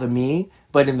bother me.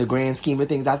 But in the grand scheme of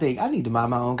things, I think I need to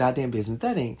mind my own goddamn business.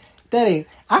 That ain't.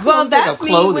 That's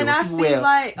me when I see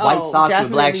like white socks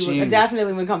with black shoes.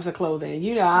 Definitely when it comes to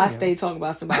clothing, I stay talking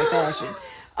about somebody's fashion,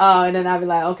 and then I'll be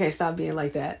like, okay, stop being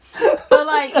like that. But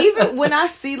like even when I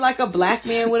see like a black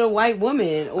man with a white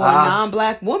woman or a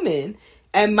non-black woman,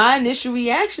 and my initial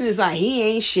reaction is like, he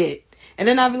ain't shit, and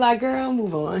then I'll be like, girl,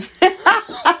 move on.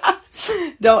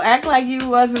 Don't act like you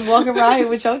wasn't walking around here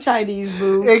with your Chinese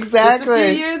boo. Exactly. Just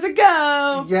a few years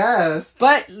ago. Yes.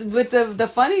 But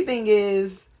the funny thing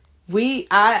is,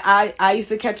 I used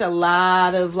to catch a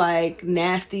lot of like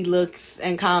nasty looks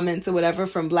and comments or whatever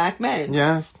from black men.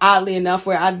 Yes. Oddly enough,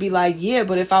 where I'd be like, yeah,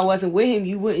 but if I wasn't with him,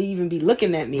 you wouldn't even be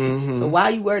looking at me. Mm-hmm. So why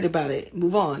are you worried about it?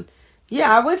 Move on.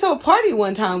 Yeah, I went to a party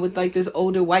one time with like this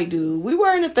older white dude. We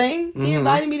weren't a thing. Mm-hmm. He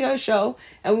invited me to a show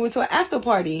and we went to an after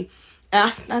party.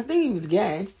 And I think he was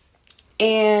gay.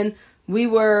 And we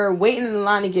were waiting in the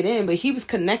line to get in, but he was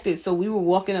connected. So we were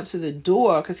walking up to the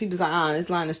door because he was like, this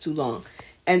line is too long.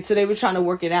 And so they were trying to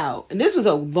work it out. And this was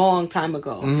a long time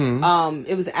ago. Mm-hmm.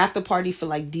 It was an after party for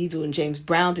like Diesel and James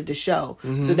Brown did the show.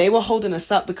 Mm-hmm. So they were holding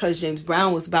us up because James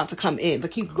Brown was about to come in.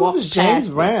 Like he walked past James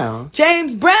Brown? Me.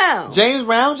 James Brown. James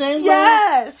Brown?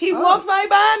 Yes. He walked right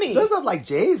by me. This was like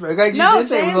James Brown. Like you did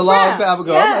say it was a long time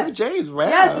ago. Yes. I'm like, James Brown.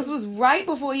 Yes, this was right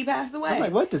before he passed away. I'm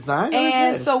like, what designer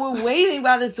and is this? So we're waiting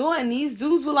by the door and these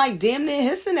dudes were like damn near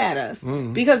hissing at us.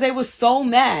 Because they were so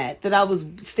mad that I was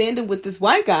standing with this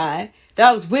white guy that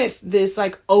I was with this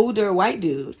like older white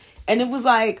dude. And it was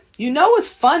like, what's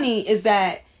funny is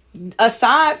that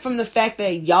aside from the fact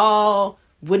that y'all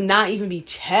would not even be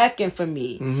checking for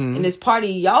me in this party,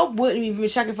 y'all wouldn't even be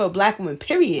checking for a black woman,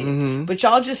 period. But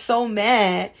y'all just so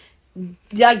mad.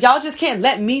 Y'all just can't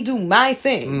let me do my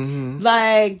thing.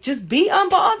 Like, just be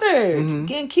unbothered.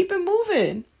 Again, keep it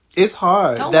moving. It's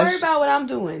hard. Don't worry about what I'm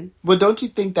doing. But don't you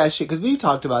think that shit, because we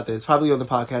talked about this probably on the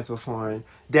podcast before and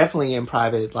definitely in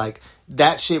private, like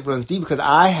that shit runs deep because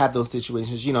I have those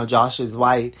situations. Josh is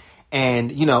white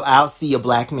And, you know, I'll see a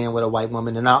black man with a white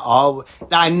woman, and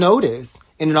I notice,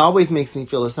 and it always makes me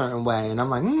feel a certain way. And I'm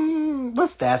like,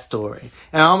 what's that story?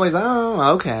 And I'm always,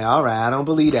 oh, okay, all right, I don't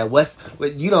believe that.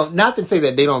 Not to say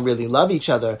that they don't really love each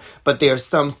other, but there's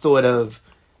some sort of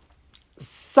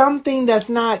something that's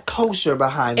not kosher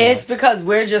behind it. It's because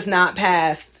we're just not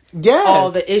past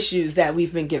all the issues that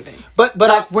we've been given. But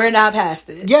we're not past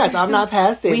it. Yes, I'm not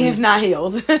past it. We have not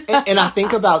healed. and I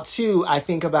think about,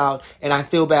 and I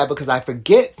feel bad because I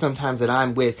forget sometimes that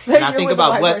I'm with, and I think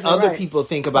about what other people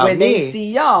think about when me. When they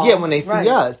see y'all. Yeah, when they see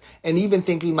us. And even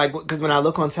thinking, like, because when I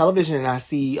look on television and I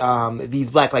see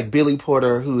these black, like Billy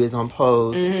Porter, who is on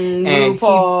Pose, and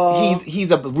RuPaul.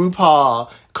 he's a RuPaul,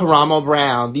 Karamo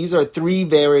Brown. These are three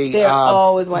very... They're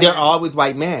all with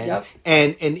white men. Yep.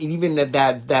 And even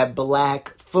that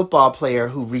black football player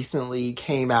who recently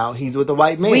came out, he's with a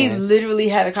white man. We literally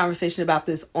had a conversation about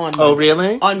this on Monday. Oh,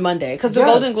 really? On Monday. Because the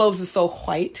Golden Globes was so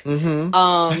white. Mm-hmm.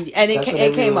 And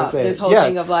it came up, this whole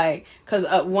thing of like...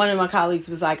 Because one of my colleagues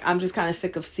was like, I'm just kind of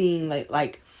sick of seeing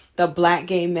like the black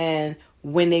gay men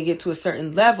when they get to a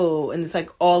certain level, and it's like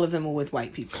all of them are with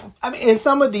white people. I mean, and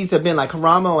some of these have been like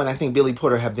Karamo and I think Billy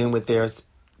Porter have been with their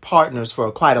partners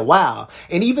for quite a while.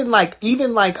 And even like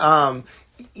I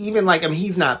mean,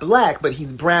 he's not black, but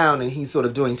he's brown, and he's sort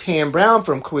of doing Tan Brown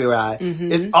from Queer Eye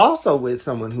is also with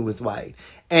someone who is white.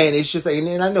 And it's just,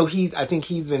 and I know I think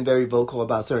he's been very vocal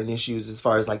about certain issues as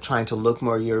far as like trying to look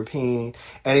more European.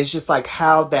 And it's just like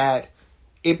how that,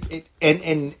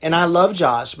 and I love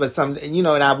Josh, but and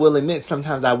I will admit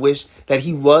sometimes I wish that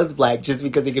he was black just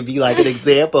because it could be like an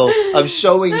example of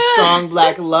showing strong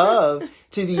black love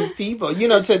to these people,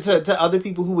 to other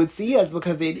people who would see us,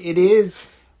 because it is,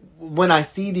 when I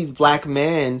see these black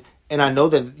men and I know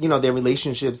that, their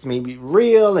relationships may be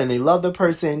real and they love the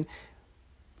person,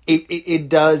 it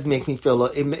does make me feel,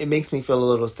 it makes me feel a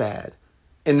little sad.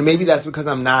 And maybe that's because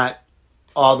I'm not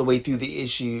all the way through the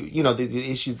issue,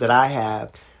 the issues that I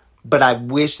have. But I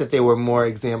wish that there were more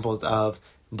examples of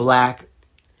black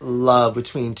love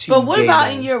between two. But what about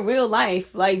men. in your real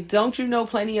life? Like, don't you know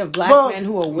plenty of black men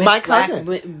who are with black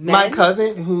men? My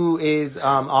cousin, who is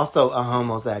also a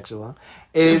homosexual,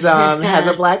 has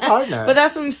a black partner. But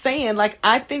that's what I'm saying. Like,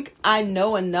 I think I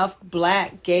know enough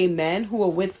black gay men who are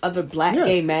with other black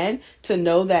gay men to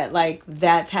know that, like,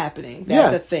 that's happening.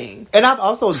 That's a thing. And I've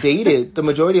also dated, the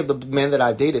majority of the men that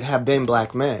I've dated have been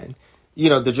black men. My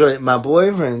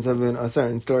boyfriends have been a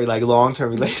certain story, like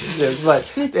long-term relationships,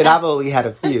 and I've only had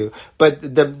a few.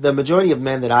 But the majority of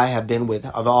men that I have been with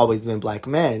have always been black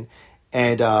men.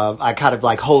 And I kind of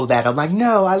like hold that. I'm like,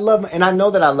 no, and I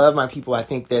know that I love my people. I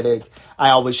think that I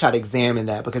always try to examine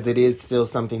that because it is still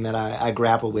something that I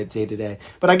grapple with day to day.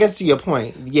 But I guess to your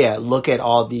point, look at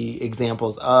all the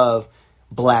examples of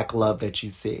black love that you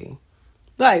see.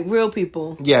 Like real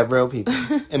people. Yeah, real people.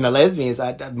 And the lesbians,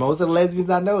 most of the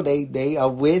lesbians I know, they are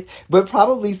with, but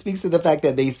probably speaks to the fact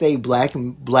that they say black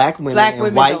women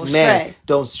and white men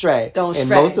don't stray. And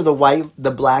most of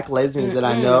the black lesbians that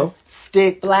I know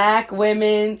stick. Black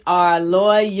women are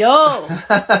loyal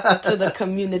to the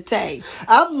community.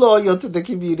 I'm loyal to the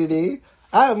community.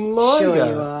 I'm loyal. Sure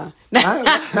you are.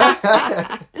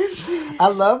 I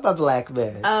love my black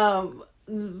men.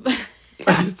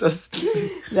 I'm so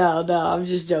stupid. No, I'm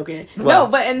just joking. Well,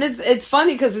 no, but and it's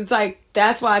funny because it's like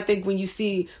that's why I think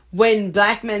when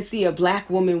black men see a black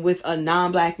woman with a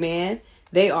non-black man,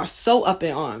 they are so up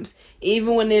in arms.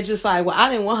 Even when they're just like, well, I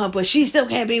didn't want her, but she still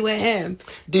can't be with him.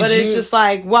 It's just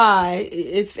like, why?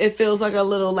 It feels like a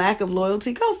little lack of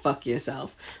loyalty. Go fuck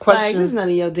yourself. Like, it's none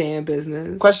of your damn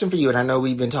business. Question for you, and I know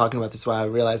we've been talking about this, so I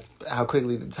realized how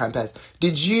quickly the time passed.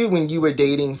 Did you, when you were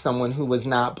dating someone who was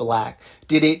not black,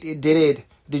 did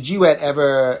you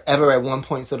ever at one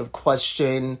point sort of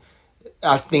question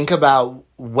or think about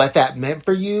what that meant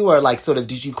for you? Or like sort of,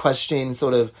 did you question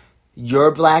sort of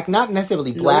your black, not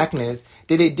necessarily blackness? Nope.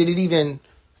 Did it even?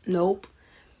 Nope.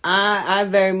 I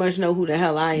very much know who the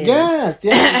hell I am. Yes.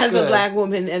 As a black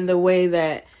woman, and the way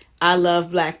that I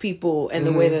love black people and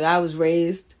the way that I was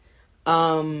raised.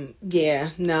 Sorry,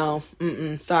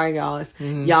 y'all.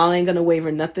 Y'all ain't gonna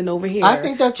waver nothing over here. I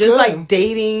think that's just good. Like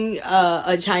dating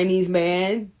a Chinese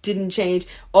man didn't change.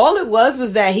 All it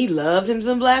was that he loved him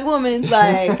some black woman,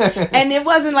 like, and it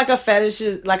wasn't like a fetish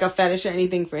or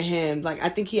anything for him. Like, I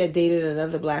think he had dated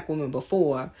another black woman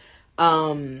before,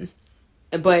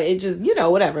 but it just,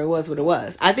 whatever, it was what it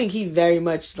was. I think he very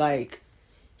much like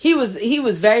he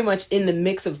was very much in the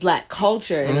mix of black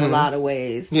culture in a lot of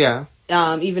ways. Yeah.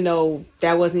 Even though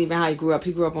that wasn't even how he grew up.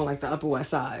 He grew up on like the Upper West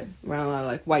Side, around a lot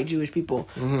of like white Jewish people.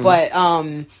 But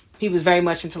he was very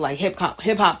much into like hip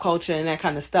hop culture and that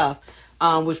kind of stuff,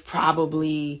 which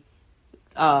probably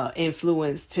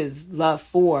influenced his love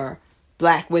for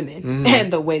black women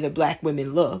and the way that black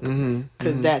women look,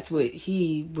 because that's what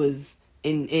he was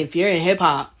in. If you're in hip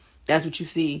hop, that's what you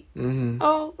see.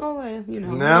 Nowadays.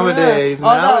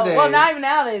 Well, not even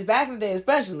nowadays. Back in the day,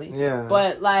 especially. Yeah.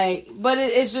 But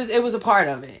it's just, it was a part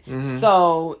of it.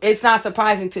 So it's not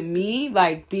surprising to me,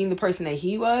 like being the person that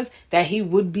he was, that he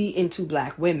would be into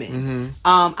black women.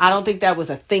 I don't think that was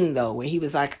a thing though, where he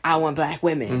was like, I want black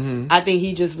women. I think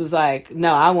he just was like,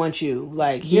 no, I want you.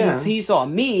 Like he saw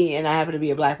me, and I happened to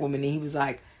be a black woman, and he was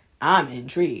like, I'm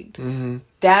intrigued.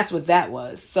 That's what that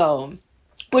was. So.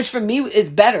 Which for me is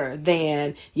better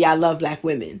than, I love black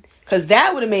women. Because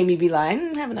that would have made me be like,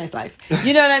 have a nice life.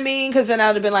 You know what I mean? Because then I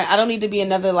would have been like, I don't need to be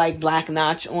another like black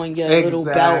notch on your little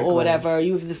belt or whatever.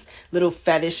 You have this little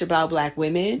fetish about black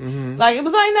women. Like, it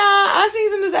was like, nah, I seen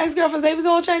some of his ex-girlfriends. They was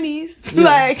all Chinese.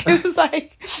 Like, it was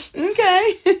like,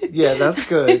 okay. Yeah, that's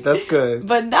good. That's good.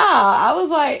 But nah, I was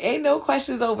like, ain't no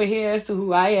questions over here as to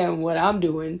who I am, what I'm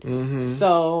doing.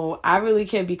 So I really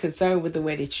can't be concerned with the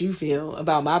way that you feel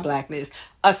about my blackness.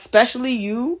 Especially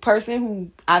you, person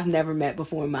who I've never met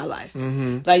before in my life.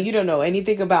 Like, you don't know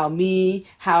anything about me,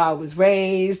 how I was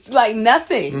raised, like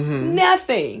nothing.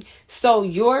 Nothing. So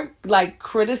your like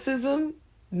criticism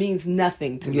means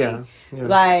nothing to me.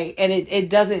 Like, and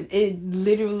it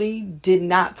literally did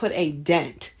not put a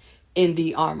dent in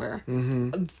the armor.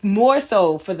 More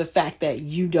so for the fact that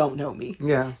you don't know me.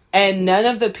 And none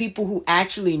of the people who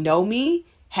actually know me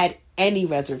had any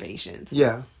reservations.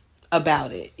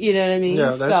 About it, you know what I mean?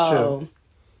 Yeah, that's true.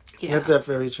 Yeah. That's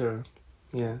very true.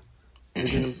 Yeah,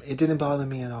 it didn't bother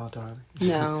me at all, darling.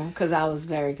 No, because I was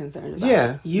very concerned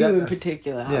about you in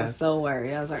particular. I was so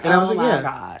worried. I was like, oh my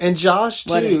god. And Josh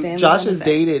too. Josh has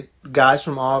dated guys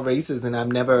from all races, and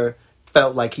I've never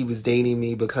felt like he was dating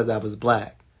me because I was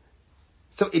black.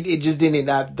 So it just didn't.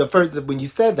 When you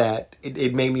said that,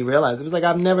 it made me realize it was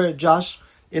like Josh.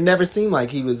 It never seemed like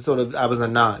he was I was a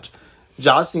notch.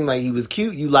 Josh seemed like he was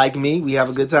cute. You like me. We have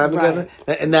a good time together.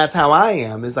 And that's how I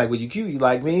am. It's like, well, you cute. You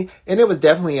like me. And it was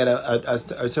definitely at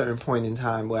a certain point in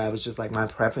time where I was just like, my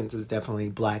preference is definitely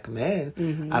black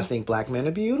men. I think black men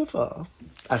are beautiful.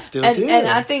 I still do. And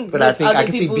I think, but I think I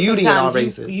can see beauty in all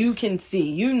races. You can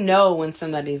see, when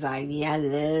somebody's like, yeah,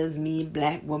 loves me,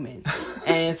 black woman.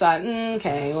 And it's like,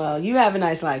 okay, well, you have a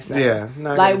nice life, sir. Yeah.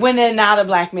 Like when they're not a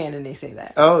black man and they say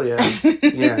that. Oh, yeah.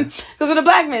 Yeah. Because when a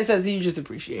black man says it, you just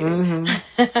appreciate it.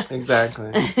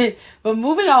 Exactly. But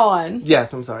moving on.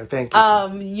 Yes, I'm sorry. Thank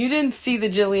you. You didn't see the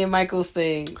Jillian Michaels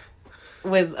thing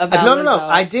with No.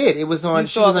 I did. It was on.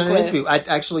 She was on an interview. I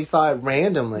actually saw it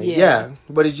randomly. Yeah.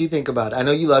 What did you think about it? I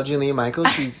know you love Jillian Michaels.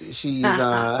 She's.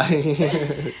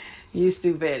 You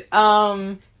stupid.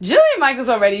 Jillian Michaels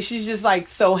already. She's just like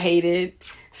so hated.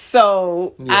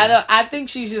 So I think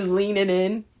she's just leaning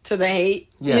in to the hate.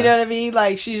 Yeah. You know what I mean?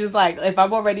 Like she's just like, if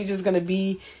I'm already just gonna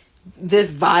be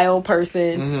this vile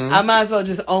person, I might as well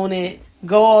just own it.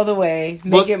 Go all the way.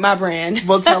 Make it my brand.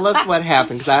 Well, tell us what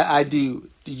happened, because I do.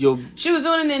 She was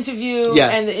doing an interview,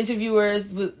 and the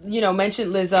interviewers,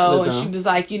 mentioned Lizzo, and she was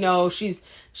like,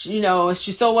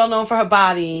 she's so well known for her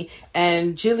body,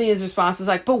 and Jillian's response was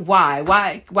like, but why?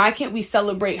 Why can't we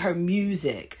celebrate her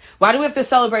music? Why do we have to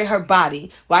celebrate her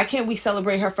body? Why can't we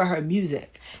celebrate her for her music?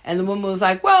 And the woman was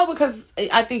like, well, because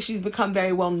I think she's become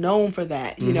very well known for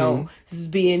that, this is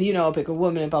being, a bigger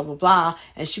woman and blah, blah, blah.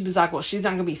 And she was like, well, she's not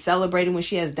going to be celebrating when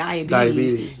she has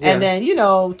diabetes. Yeah. And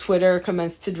then, Twitter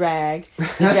commenced to drag.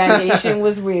 The dragation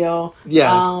was real.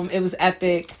 Yes. It was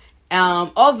epic.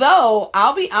 Although,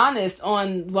 I'll be honest,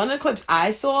 on one of the clips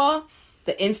I saw,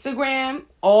 the Instagram,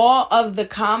 all of the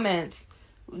comments,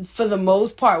 for the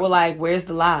most part, were like, where's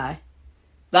the lie?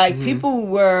 Like, people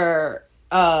were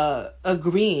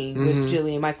agreeing with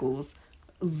Jillian Michaels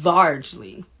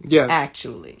largely. Yeah.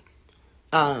 Actually.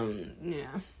 Yeah.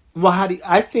 Well,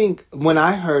 I think when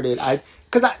I heard it,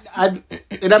 because and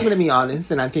I'm going to be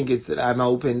honest, and I think I'm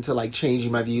open to like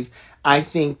changing my views. I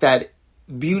think that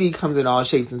beauty comes in all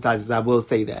shapes and sizes. I will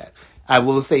say that.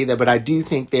 But I do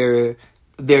think there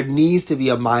needs to be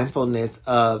a mindfulness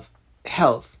of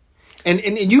health. And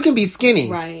you can be skinny,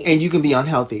 right, and you can be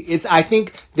unhealthy. I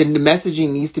think the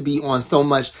messaging needs to be on so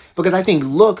much, because I think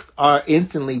looks are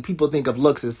instantly, people think of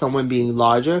looks as someone being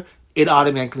larger. It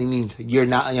automatically means you're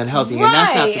not unhealthy,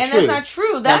 right, and that's not the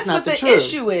truth. That's not true. That's what the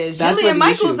issue is. Jillian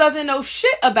Michaels doesn't know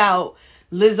shit about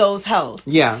Lizzo's health.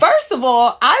 Yeah. First of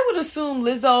all, I would assume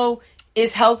Lizzo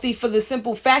is healthy for the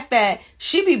simple fact that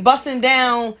she be busting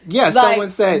down. Yeah, like, someone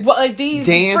said these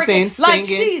dancing, singing, like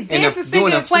she's dancing,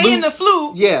 singing, playing the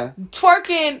flute,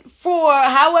 twerking for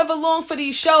however long for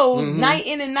these shows, night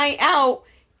in and night out,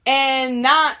 and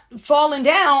not falling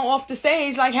down off the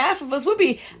stage like half of us would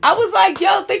be. I was like,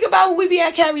 yo, think about when we be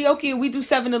at karaoke and we do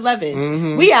 7-Eleven.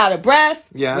 Mm-hmm. We out of breath.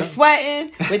 Yeah. We're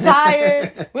sweating. We're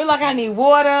tired. We're like, I need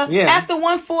water. Yeah. After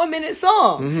one 4-minute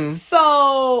song. Mm-hmm.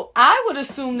 So I would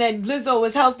assume that Lizzo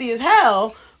is healthy as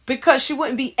hell because she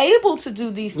wouldn't be able to do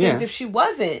these things if she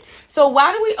wasn't. So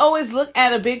why do we always look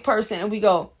at a big person and we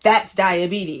go, that's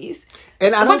diabetes?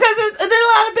 And I don't, because there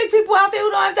are a lot of big people out there who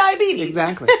don't have diabetes.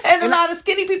 Exactly. and a lot of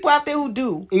skinny people out there who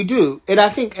do. You do. And I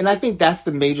think that's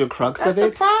the major crux of it.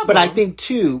 That's the problem. But I think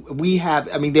too,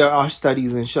 there are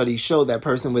studies and studies show that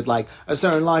person with like a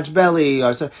certain large belly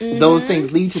or those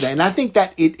things lead to that. And I think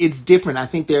that it's different. I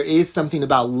think there is something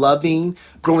about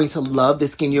growing to love the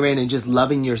skin you're in and just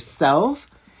loving yourself.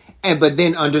 But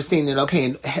then understanding that, okay,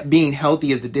 and being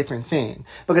healthy is a different thing.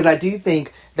 Because I do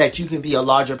think that you can be a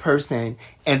larger person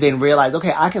and then realize,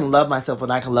 okay, I can love myself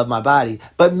and I can love my body.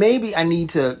 But maybe I need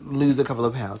to lose a couple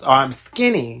of pounds. Or I'm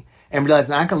skinny and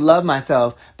realizing I can love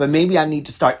myself, but maybe I need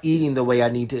to start eating the way I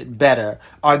need to better.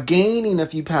 Or gaining a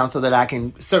few pounds so that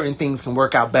certain things can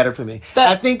work out better for me.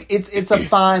 I think it's a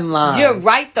fine line. You're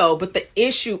right, though. But the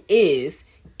issue is,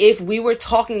 if we were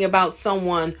talking about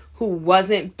someone who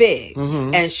wasn't big,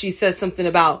 and she said something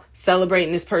about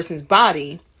celebrating this person's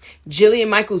body, Jillian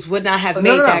Michaels would not have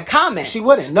made that comment. She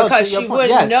wouldn't. No, because she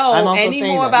wouldn't know any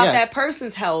more about that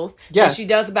person's health than she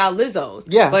does about Lizzo's.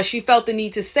 Yeah. But she felt the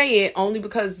need to say it only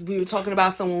because we were talking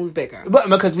about someone who's bigger. But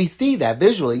because we see that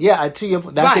visually. Yeah, to your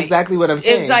point. That's exactly what I'm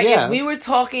saying. It's like if we were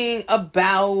talking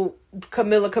about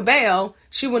Camila Cabello,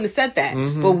 she wouldn't have said that.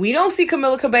 But we don't see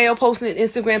Camila Cabello posting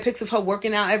Instagram pics of her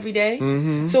working out every day.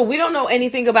 So we don't know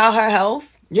anything about her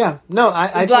health. Yeah. No,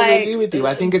 I totally agree with you.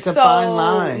 I think it's a fine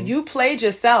line. You played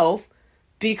yourself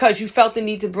because you felt the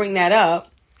need to bring that up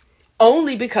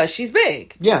only because she's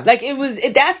big. Yeah. Like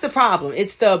that's the problem.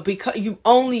 It's because you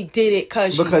only did it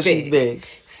because she's big.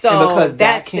 So because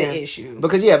that's the issue.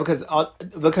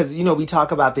 Because we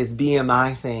talk about this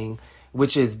BMI thing,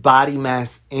 which is body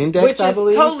mass index, I believe.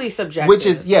 Which is totally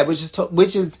subjective.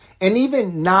 Which is, and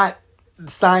even not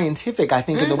scientific, I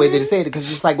think, in the way they say it,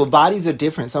 because it's like, well, bodies are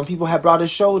different. Some people have broader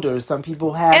shoulders, some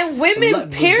people have and women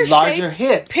larger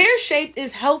hips. Pear shaped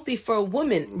is healthy for a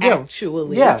woman,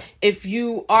 actually. Yeah. If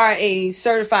you are a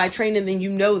certified trainer, then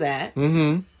you know that.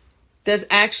 That's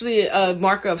actually a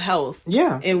marker of health.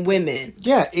 In women.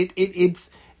 Yeah,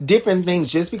 it's different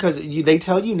things. Just because they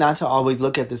tell you not to always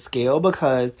look at the scale,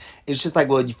 because it's just like,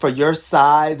 well, for your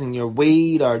size and your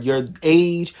weight or your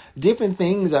age, different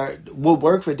things will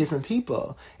work for different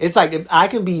people. It's like, if I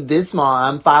can be this small,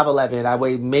 I'm 5'11", I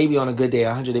weigh maybe on a good day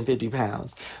 150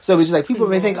 pounds. So it's just like, people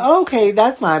may think, oh, okay,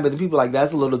 that's fine, but the people are like,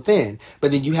 that's a little thin.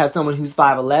 But then you have someone who's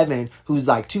 5'11", who's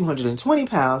like 220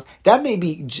 pounds, that may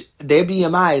be, their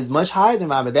BMI is much higher than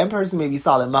mine, but that person may be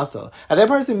solid muscle. Now, that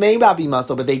person may not be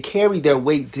muscle, but they carry their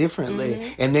weight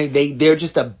differently, and they're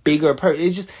just a bigger person.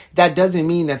 It's just, that doesn't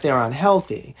mean that they're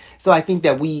unhealthy. So I think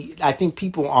that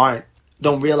people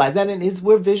don't realize that, and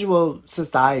we're visual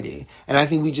society, and I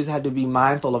think we just have to be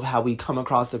mindful of how we come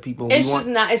across the people.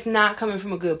 It's not coming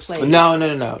from a good place. No.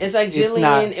 It's like,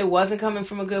 Jillian, it wasn't coming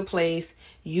from a good place.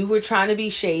 You were trying to be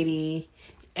shady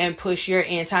and push your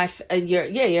anti-fat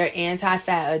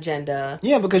agenda.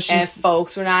 Yeah, because and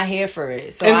folks were not here for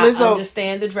it. So I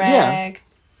understand the drag. Yeah.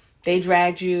 They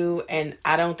dragged you, and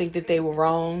I don't think that they were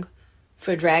wrong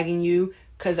for dragging you,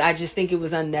 because I just think it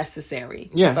was unnecessary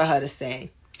for her to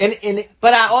say.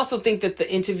 But I also think that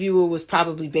the interviewer was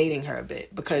probably baiting her a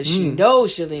bit, because she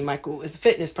knows Jillian Michaels is a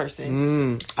fitness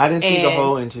person. I didn't see the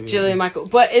whole interview. Jillian Michaels.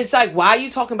 But it's like, why are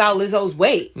you talking about Lizzo's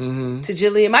weight to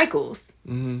Jillian Michaels?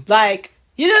 Like,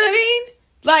 you know what I mean?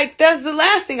 Like, that's the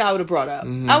last thing I would have brought up.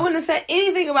 I wouldn't have said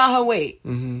anything about her weight.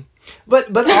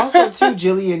 But also, too,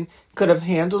 Jillian could have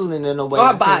handled it in a way.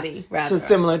 Or body, rather.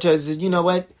 Similar to, you know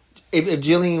what? If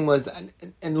Jillian was,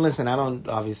 and listen, I don't,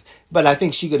 obviously, but I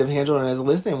think she could have handled it as,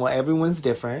 listen, well, everyone's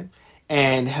different,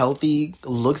 and healthy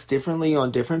looks differently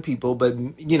on different people, but,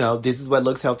 this is what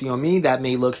looks healthy on me, that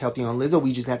may look healthy on Lizzo.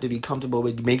 We just have to be comfortable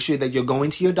with, make sure that you're going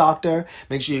to your doctor,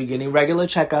 make sure you're getting regular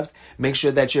checkups, make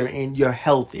sure that you're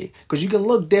healthy, because you can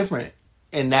look different,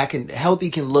 and healthy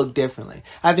can look differently.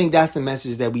 I think that's the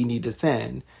message that we need to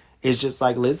send. It's just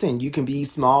like, listen, you can be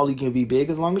small, you can be big,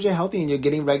 as long as you're healthy and you're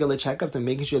getting regular checkups and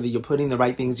making sure that you're putting the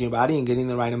right things in your body and getting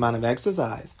the right amount of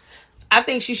exercise. I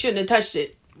think she shouldn't have touched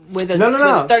it with a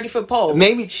 30-foot pole.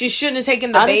 Maybe she shouldn't have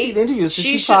taken the bait. I didn't see the interviews.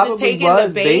 She probably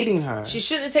was baiting her. She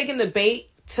shouldn't have taken the bait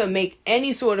to make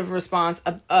any sort of response,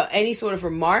 any sort of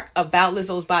remark about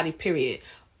Lizzo's body, period.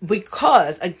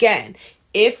 Because, again,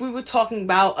 if we were talking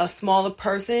about a smaller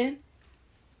person,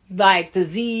 like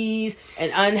disease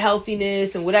and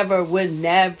unhealthiness and whatever would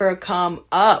never come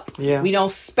up. Yeah. We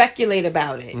don't speculate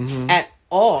about it at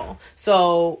all.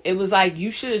 So it was like,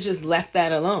 you should have just left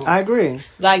that alone. I agree.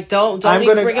 Like, don't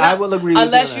even bring it up. I will agree with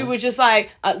unless you were just like,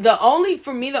 the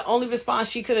only response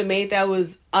she could have made that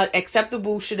was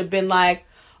acceptable should have been like,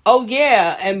 oh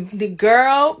yeah, and the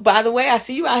girl, by the way, I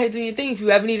see you out here doing your thing. If you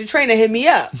ever need a trainer, hit me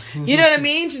up. You know what I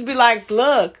mean? Just be like,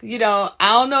 look, you know,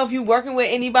 I don't know if you working with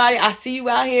anybody. I see you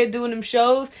out here doing them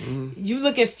shows. You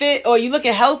looking fit or you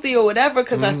looking healthy or whatever,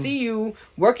 because I see you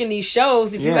working these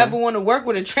shows. If you ever want to work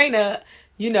with a trainer,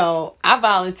 you know, I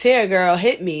volunteer, girl,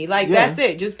 hit me. Like, that's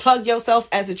it. Just plug yourself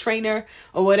as a trainer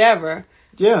or whatever.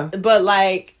 Yeah. But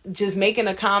like, just making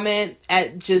a comment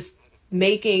at just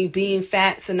making being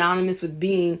fat synonymous with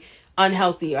being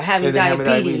unhealthy or having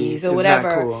diabetes or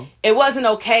whatever. Cool. It wasn't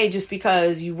okay just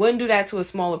because you wouldn't do that to a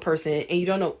smaller person and you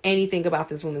don't know anything about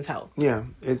this woman's health. Yeah.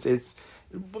 It's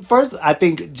first, I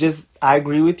think I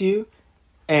agree with you.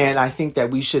 And I think that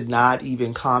we should not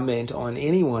even comment on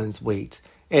anyone's weight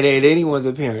and at anyone's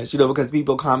appearance, you know, because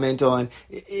people comment on,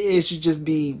 it should just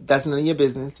be, that's none of your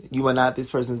business. You are not this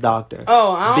person's doctor.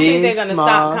 Oh, I don't think they're going to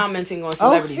stop commenting on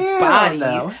celebrities' bodies.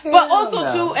 No. But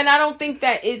also, too, and I don't think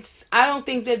that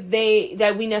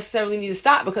that we necessarily need to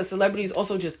stop, because celebrities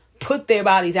also just put their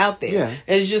bodies out there. Yeah.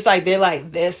 It's just like, they're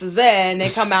like, this is it, and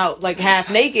they come out like half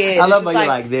naked. I love how you're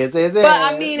like, this is it. But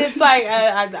I mean, it's like,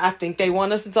 I think they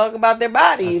want us to talk about their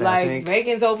body. Like,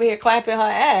 Megan's over here clapping her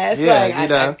ass.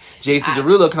 Yeah, like, Jason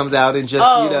Derulo comes out in just,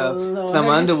 Lord, some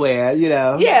underwear, you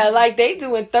know. Yeah, like they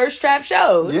doing thirst trap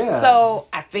shows. Yeah. So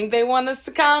I think they want us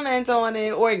to comment on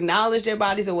it or acknowledge their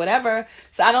bodies or whatever.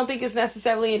 So I don't think it's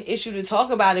necessarily an issue to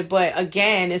talk about it. But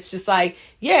again, it's just like,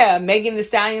 yeah, Megan Thee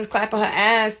Stallion's clapping her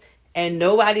ass. And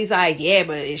nobody's like, yeah,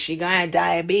 but is she gonna have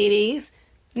diabetes?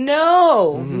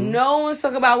 No. No one's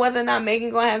talking about whether or not Megan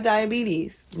gonna have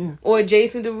diabetes. Yeah. Or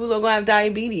Jason Derulo gonna have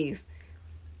diabetes.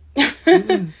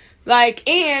 Like,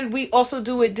 and we also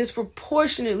do it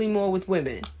disproportionately more with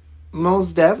women.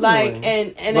 Most definitely. Like,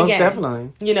 and most again,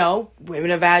 definitely. You know, women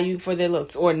are valued for their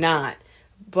looks or not.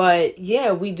 But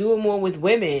yeah, we do it more with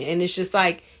women. And it's just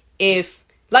like, if,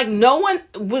 like, no one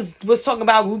was talking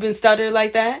about Ruben Studdard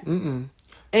like that.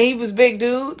 And he was big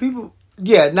dude. People,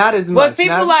 yeah, not as much. Was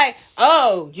people like,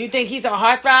 oh, you think he's a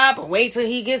heartthrob? Or wait till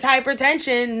he gets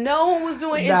hypertension. No one was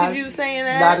doing interviews saying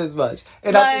that. Not as much.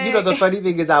 And like, the funny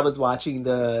thing is, I was watching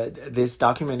this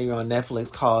documentary on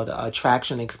Netflix called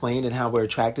Attraction Explained, and how we're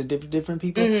attracted to different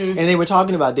people. And they were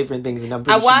talking about different things. And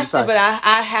I watched it, but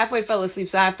I halfway fell asleep,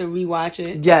 so I have to rewatch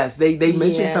it. Yes, they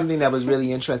mentioned something that was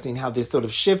really interesting, how this sort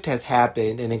of shift has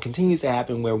happened, and it continues to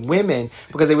happen, where women,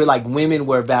 because they were like, women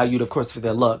were valued, of course, for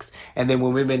their looks. And then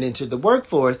when women entered the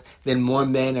workforce, then more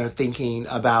men are thinking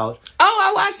about... Oh,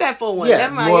 I watched that full one. Yeah,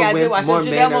 never mind. I did watch it.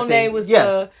 Janelle Monáe was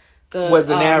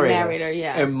the narrator.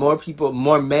 Yeah. And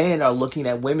more men are looking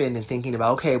at women and thinking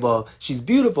about, okay, well, she's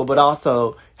beautiful, but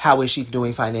also, how is she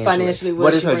doing financially?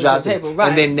 What is her job? Right.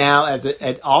 And then now,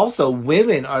 also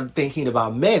women are thinking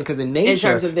about men, because in nature, in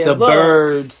terms of their the looks.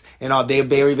 birds and all, they're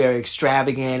very, very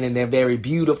extravagant and they're very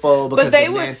beautiful. But they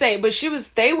were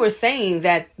saying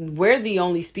that we're the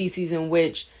only species in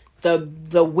which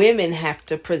the women have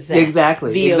to present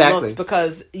via looks,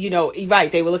 because, you know,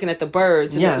 right, they were looking at the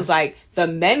birds, and it was like, the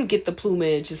men get the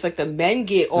plumage. It's like the men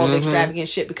get all the extravagant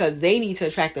shit because they need to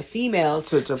attract the females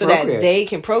so that they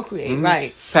can procreate,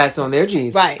 right? Pass on their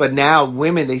genes. Right. But now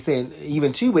women, they say,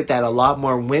 even too, with that, a lot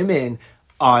more women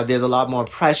there's a lot more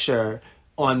pressure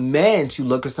on men to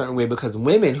look a certain way, because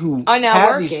women who are now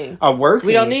working.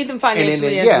 We don't need them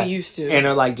financially as we used to. And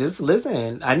they're like, just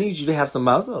listen, I need you to have some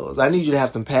muscles. I need you to have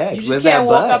some pecs. You just can't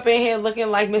walk up in here looking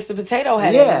like Mr. Potato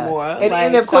Head anymore.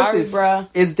 And of course,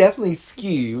 it's definitely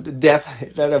skewed.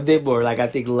 Definitely a bit more. Like, I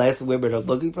think less women are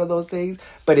looking for those things.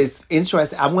 But it's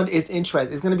interesting. It's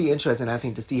going to be interesting, I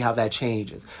think, to see how that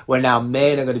changes. Where now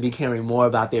men are going to be caring more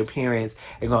about their appearance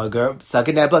and going, girl,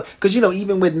 sucking that butt. Because, you know,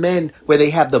 even with men, where they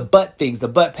have the butt things,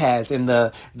 the butt pads and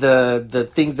the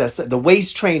things the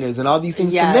waist trainers and all these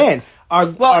things for men are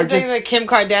I think that Kim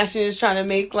Kardashian is trying to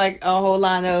make like a whole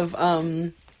line of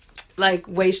like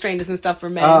waist trainers and stuff for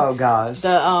men. Oh gosh,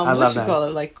 what you call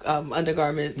it, like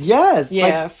undergarments. Yes,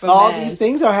 yeah, like, for all men. These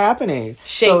things are happening.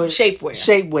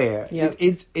 Shapewear. Yep.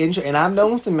 It's interesting, and I've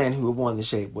known some men who have worn the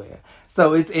shapewear.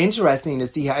 So it's interesting to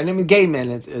see how, and I mean, gay men,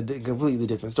 it's a completely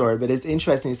different story, but it's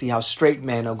interesting to see how straight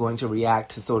men are going to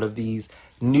react to sort of these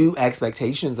new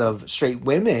expectations of straight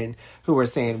women who are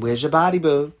saying, where's your body,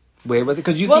 boo? Where was it?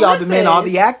 Because you see all the men, all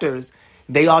the actors,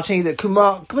 they all changed it.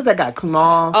 Kumar, what's that guy?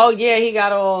 Kumar? Oh, yeah, he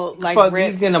got all, like,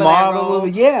 ripped he's getting a Marvel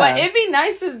movie. Yeah. But it'd be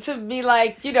nice to be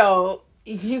like, you know,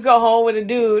 you go home with a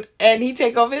dude and he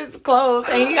take off his clothes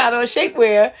and he got on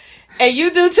shapewear and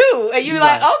you do too. And you're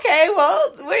like, okay,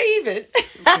 well, we're even.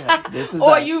 Yeah,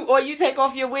 or you take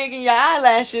off your wig and your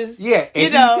eyelashes. Yeah,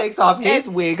 and he takes off his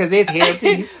wig because his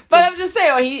hairpiece. But I'm just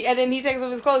saying, and then he takes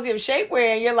off his clothes, you have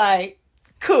shapewear, and you're like,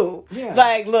 cool. Yeah.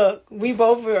 Like, look, we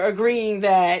both are agreeing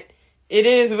that it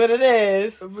is what it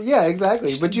is. Yeah,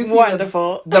 exactly. But you see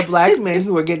wonderful. The black men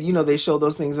who are getting, they show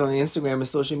those things on Instagram and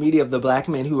social media of the black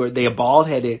men who they're bald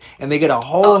headed and they get a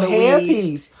whole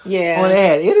hairpiece on their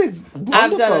head. It is wonderful.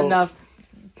 I've done enough.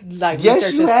 Like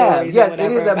yes, you have. Yes,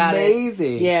 it is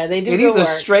amazing. Yeah, they do. And he's a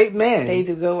straight man. They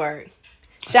do good work.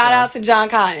 Shout out to John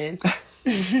Cotton.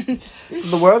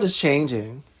 The world is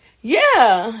changing.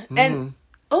 Yeah, and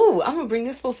I'm gonna bring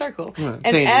this full circle. And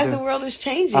as the world is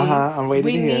changing, I'm waiting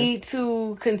we need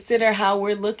to consider how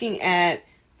we're looking at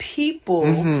people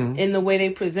in the way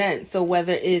they present. So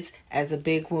whether it's as a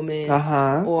big woman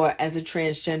or as a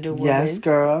transgender woman, yes,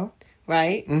 girl.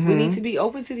 Right? We need to be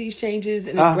open to these changes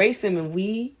and embrace them, and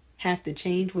we have to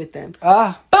change with them.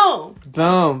 Boom!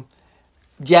 Boom.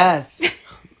 Yes.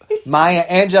 Maya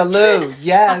Angelou.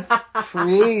 Yes.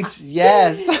 Preach.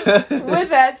 Yes. With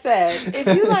that said, if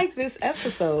you like this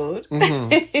episode,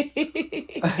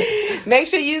 make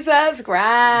sure you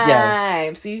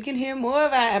subscribe so you can hear more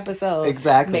of our episodes.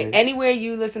 Exactly. Anywhere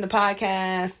you listen to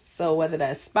podcasts, so whether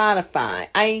that's Spotify,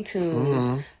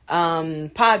 iTunes,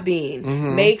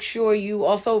 Podbean. Make sure you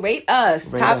also rate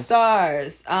us top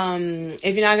stars.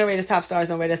 If you're not gonna rate us top stars,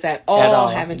 don't rate us at all.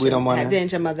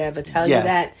 Didn't your mother ever tell you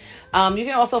that? You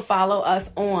can also follow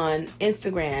us on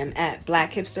Instagram at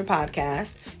Black Hipster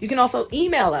Podcast. You can also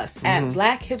email us at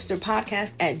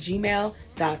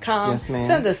blackhipsterpodcast@gmail.com. Yes, ma'am.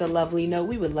 Send us a lovely note.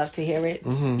 We would love to hear it.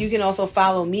 You can also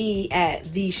follow me at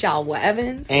the Shalwa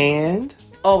Evans. And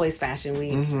Always Fashion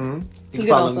Week. You can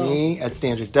follow me at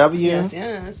Standard W.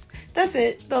 Yes. That's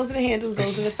it. Those are the handles.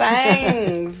 Those are the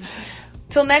things.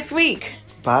 Till next week.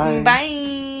 Bye.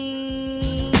 Bye.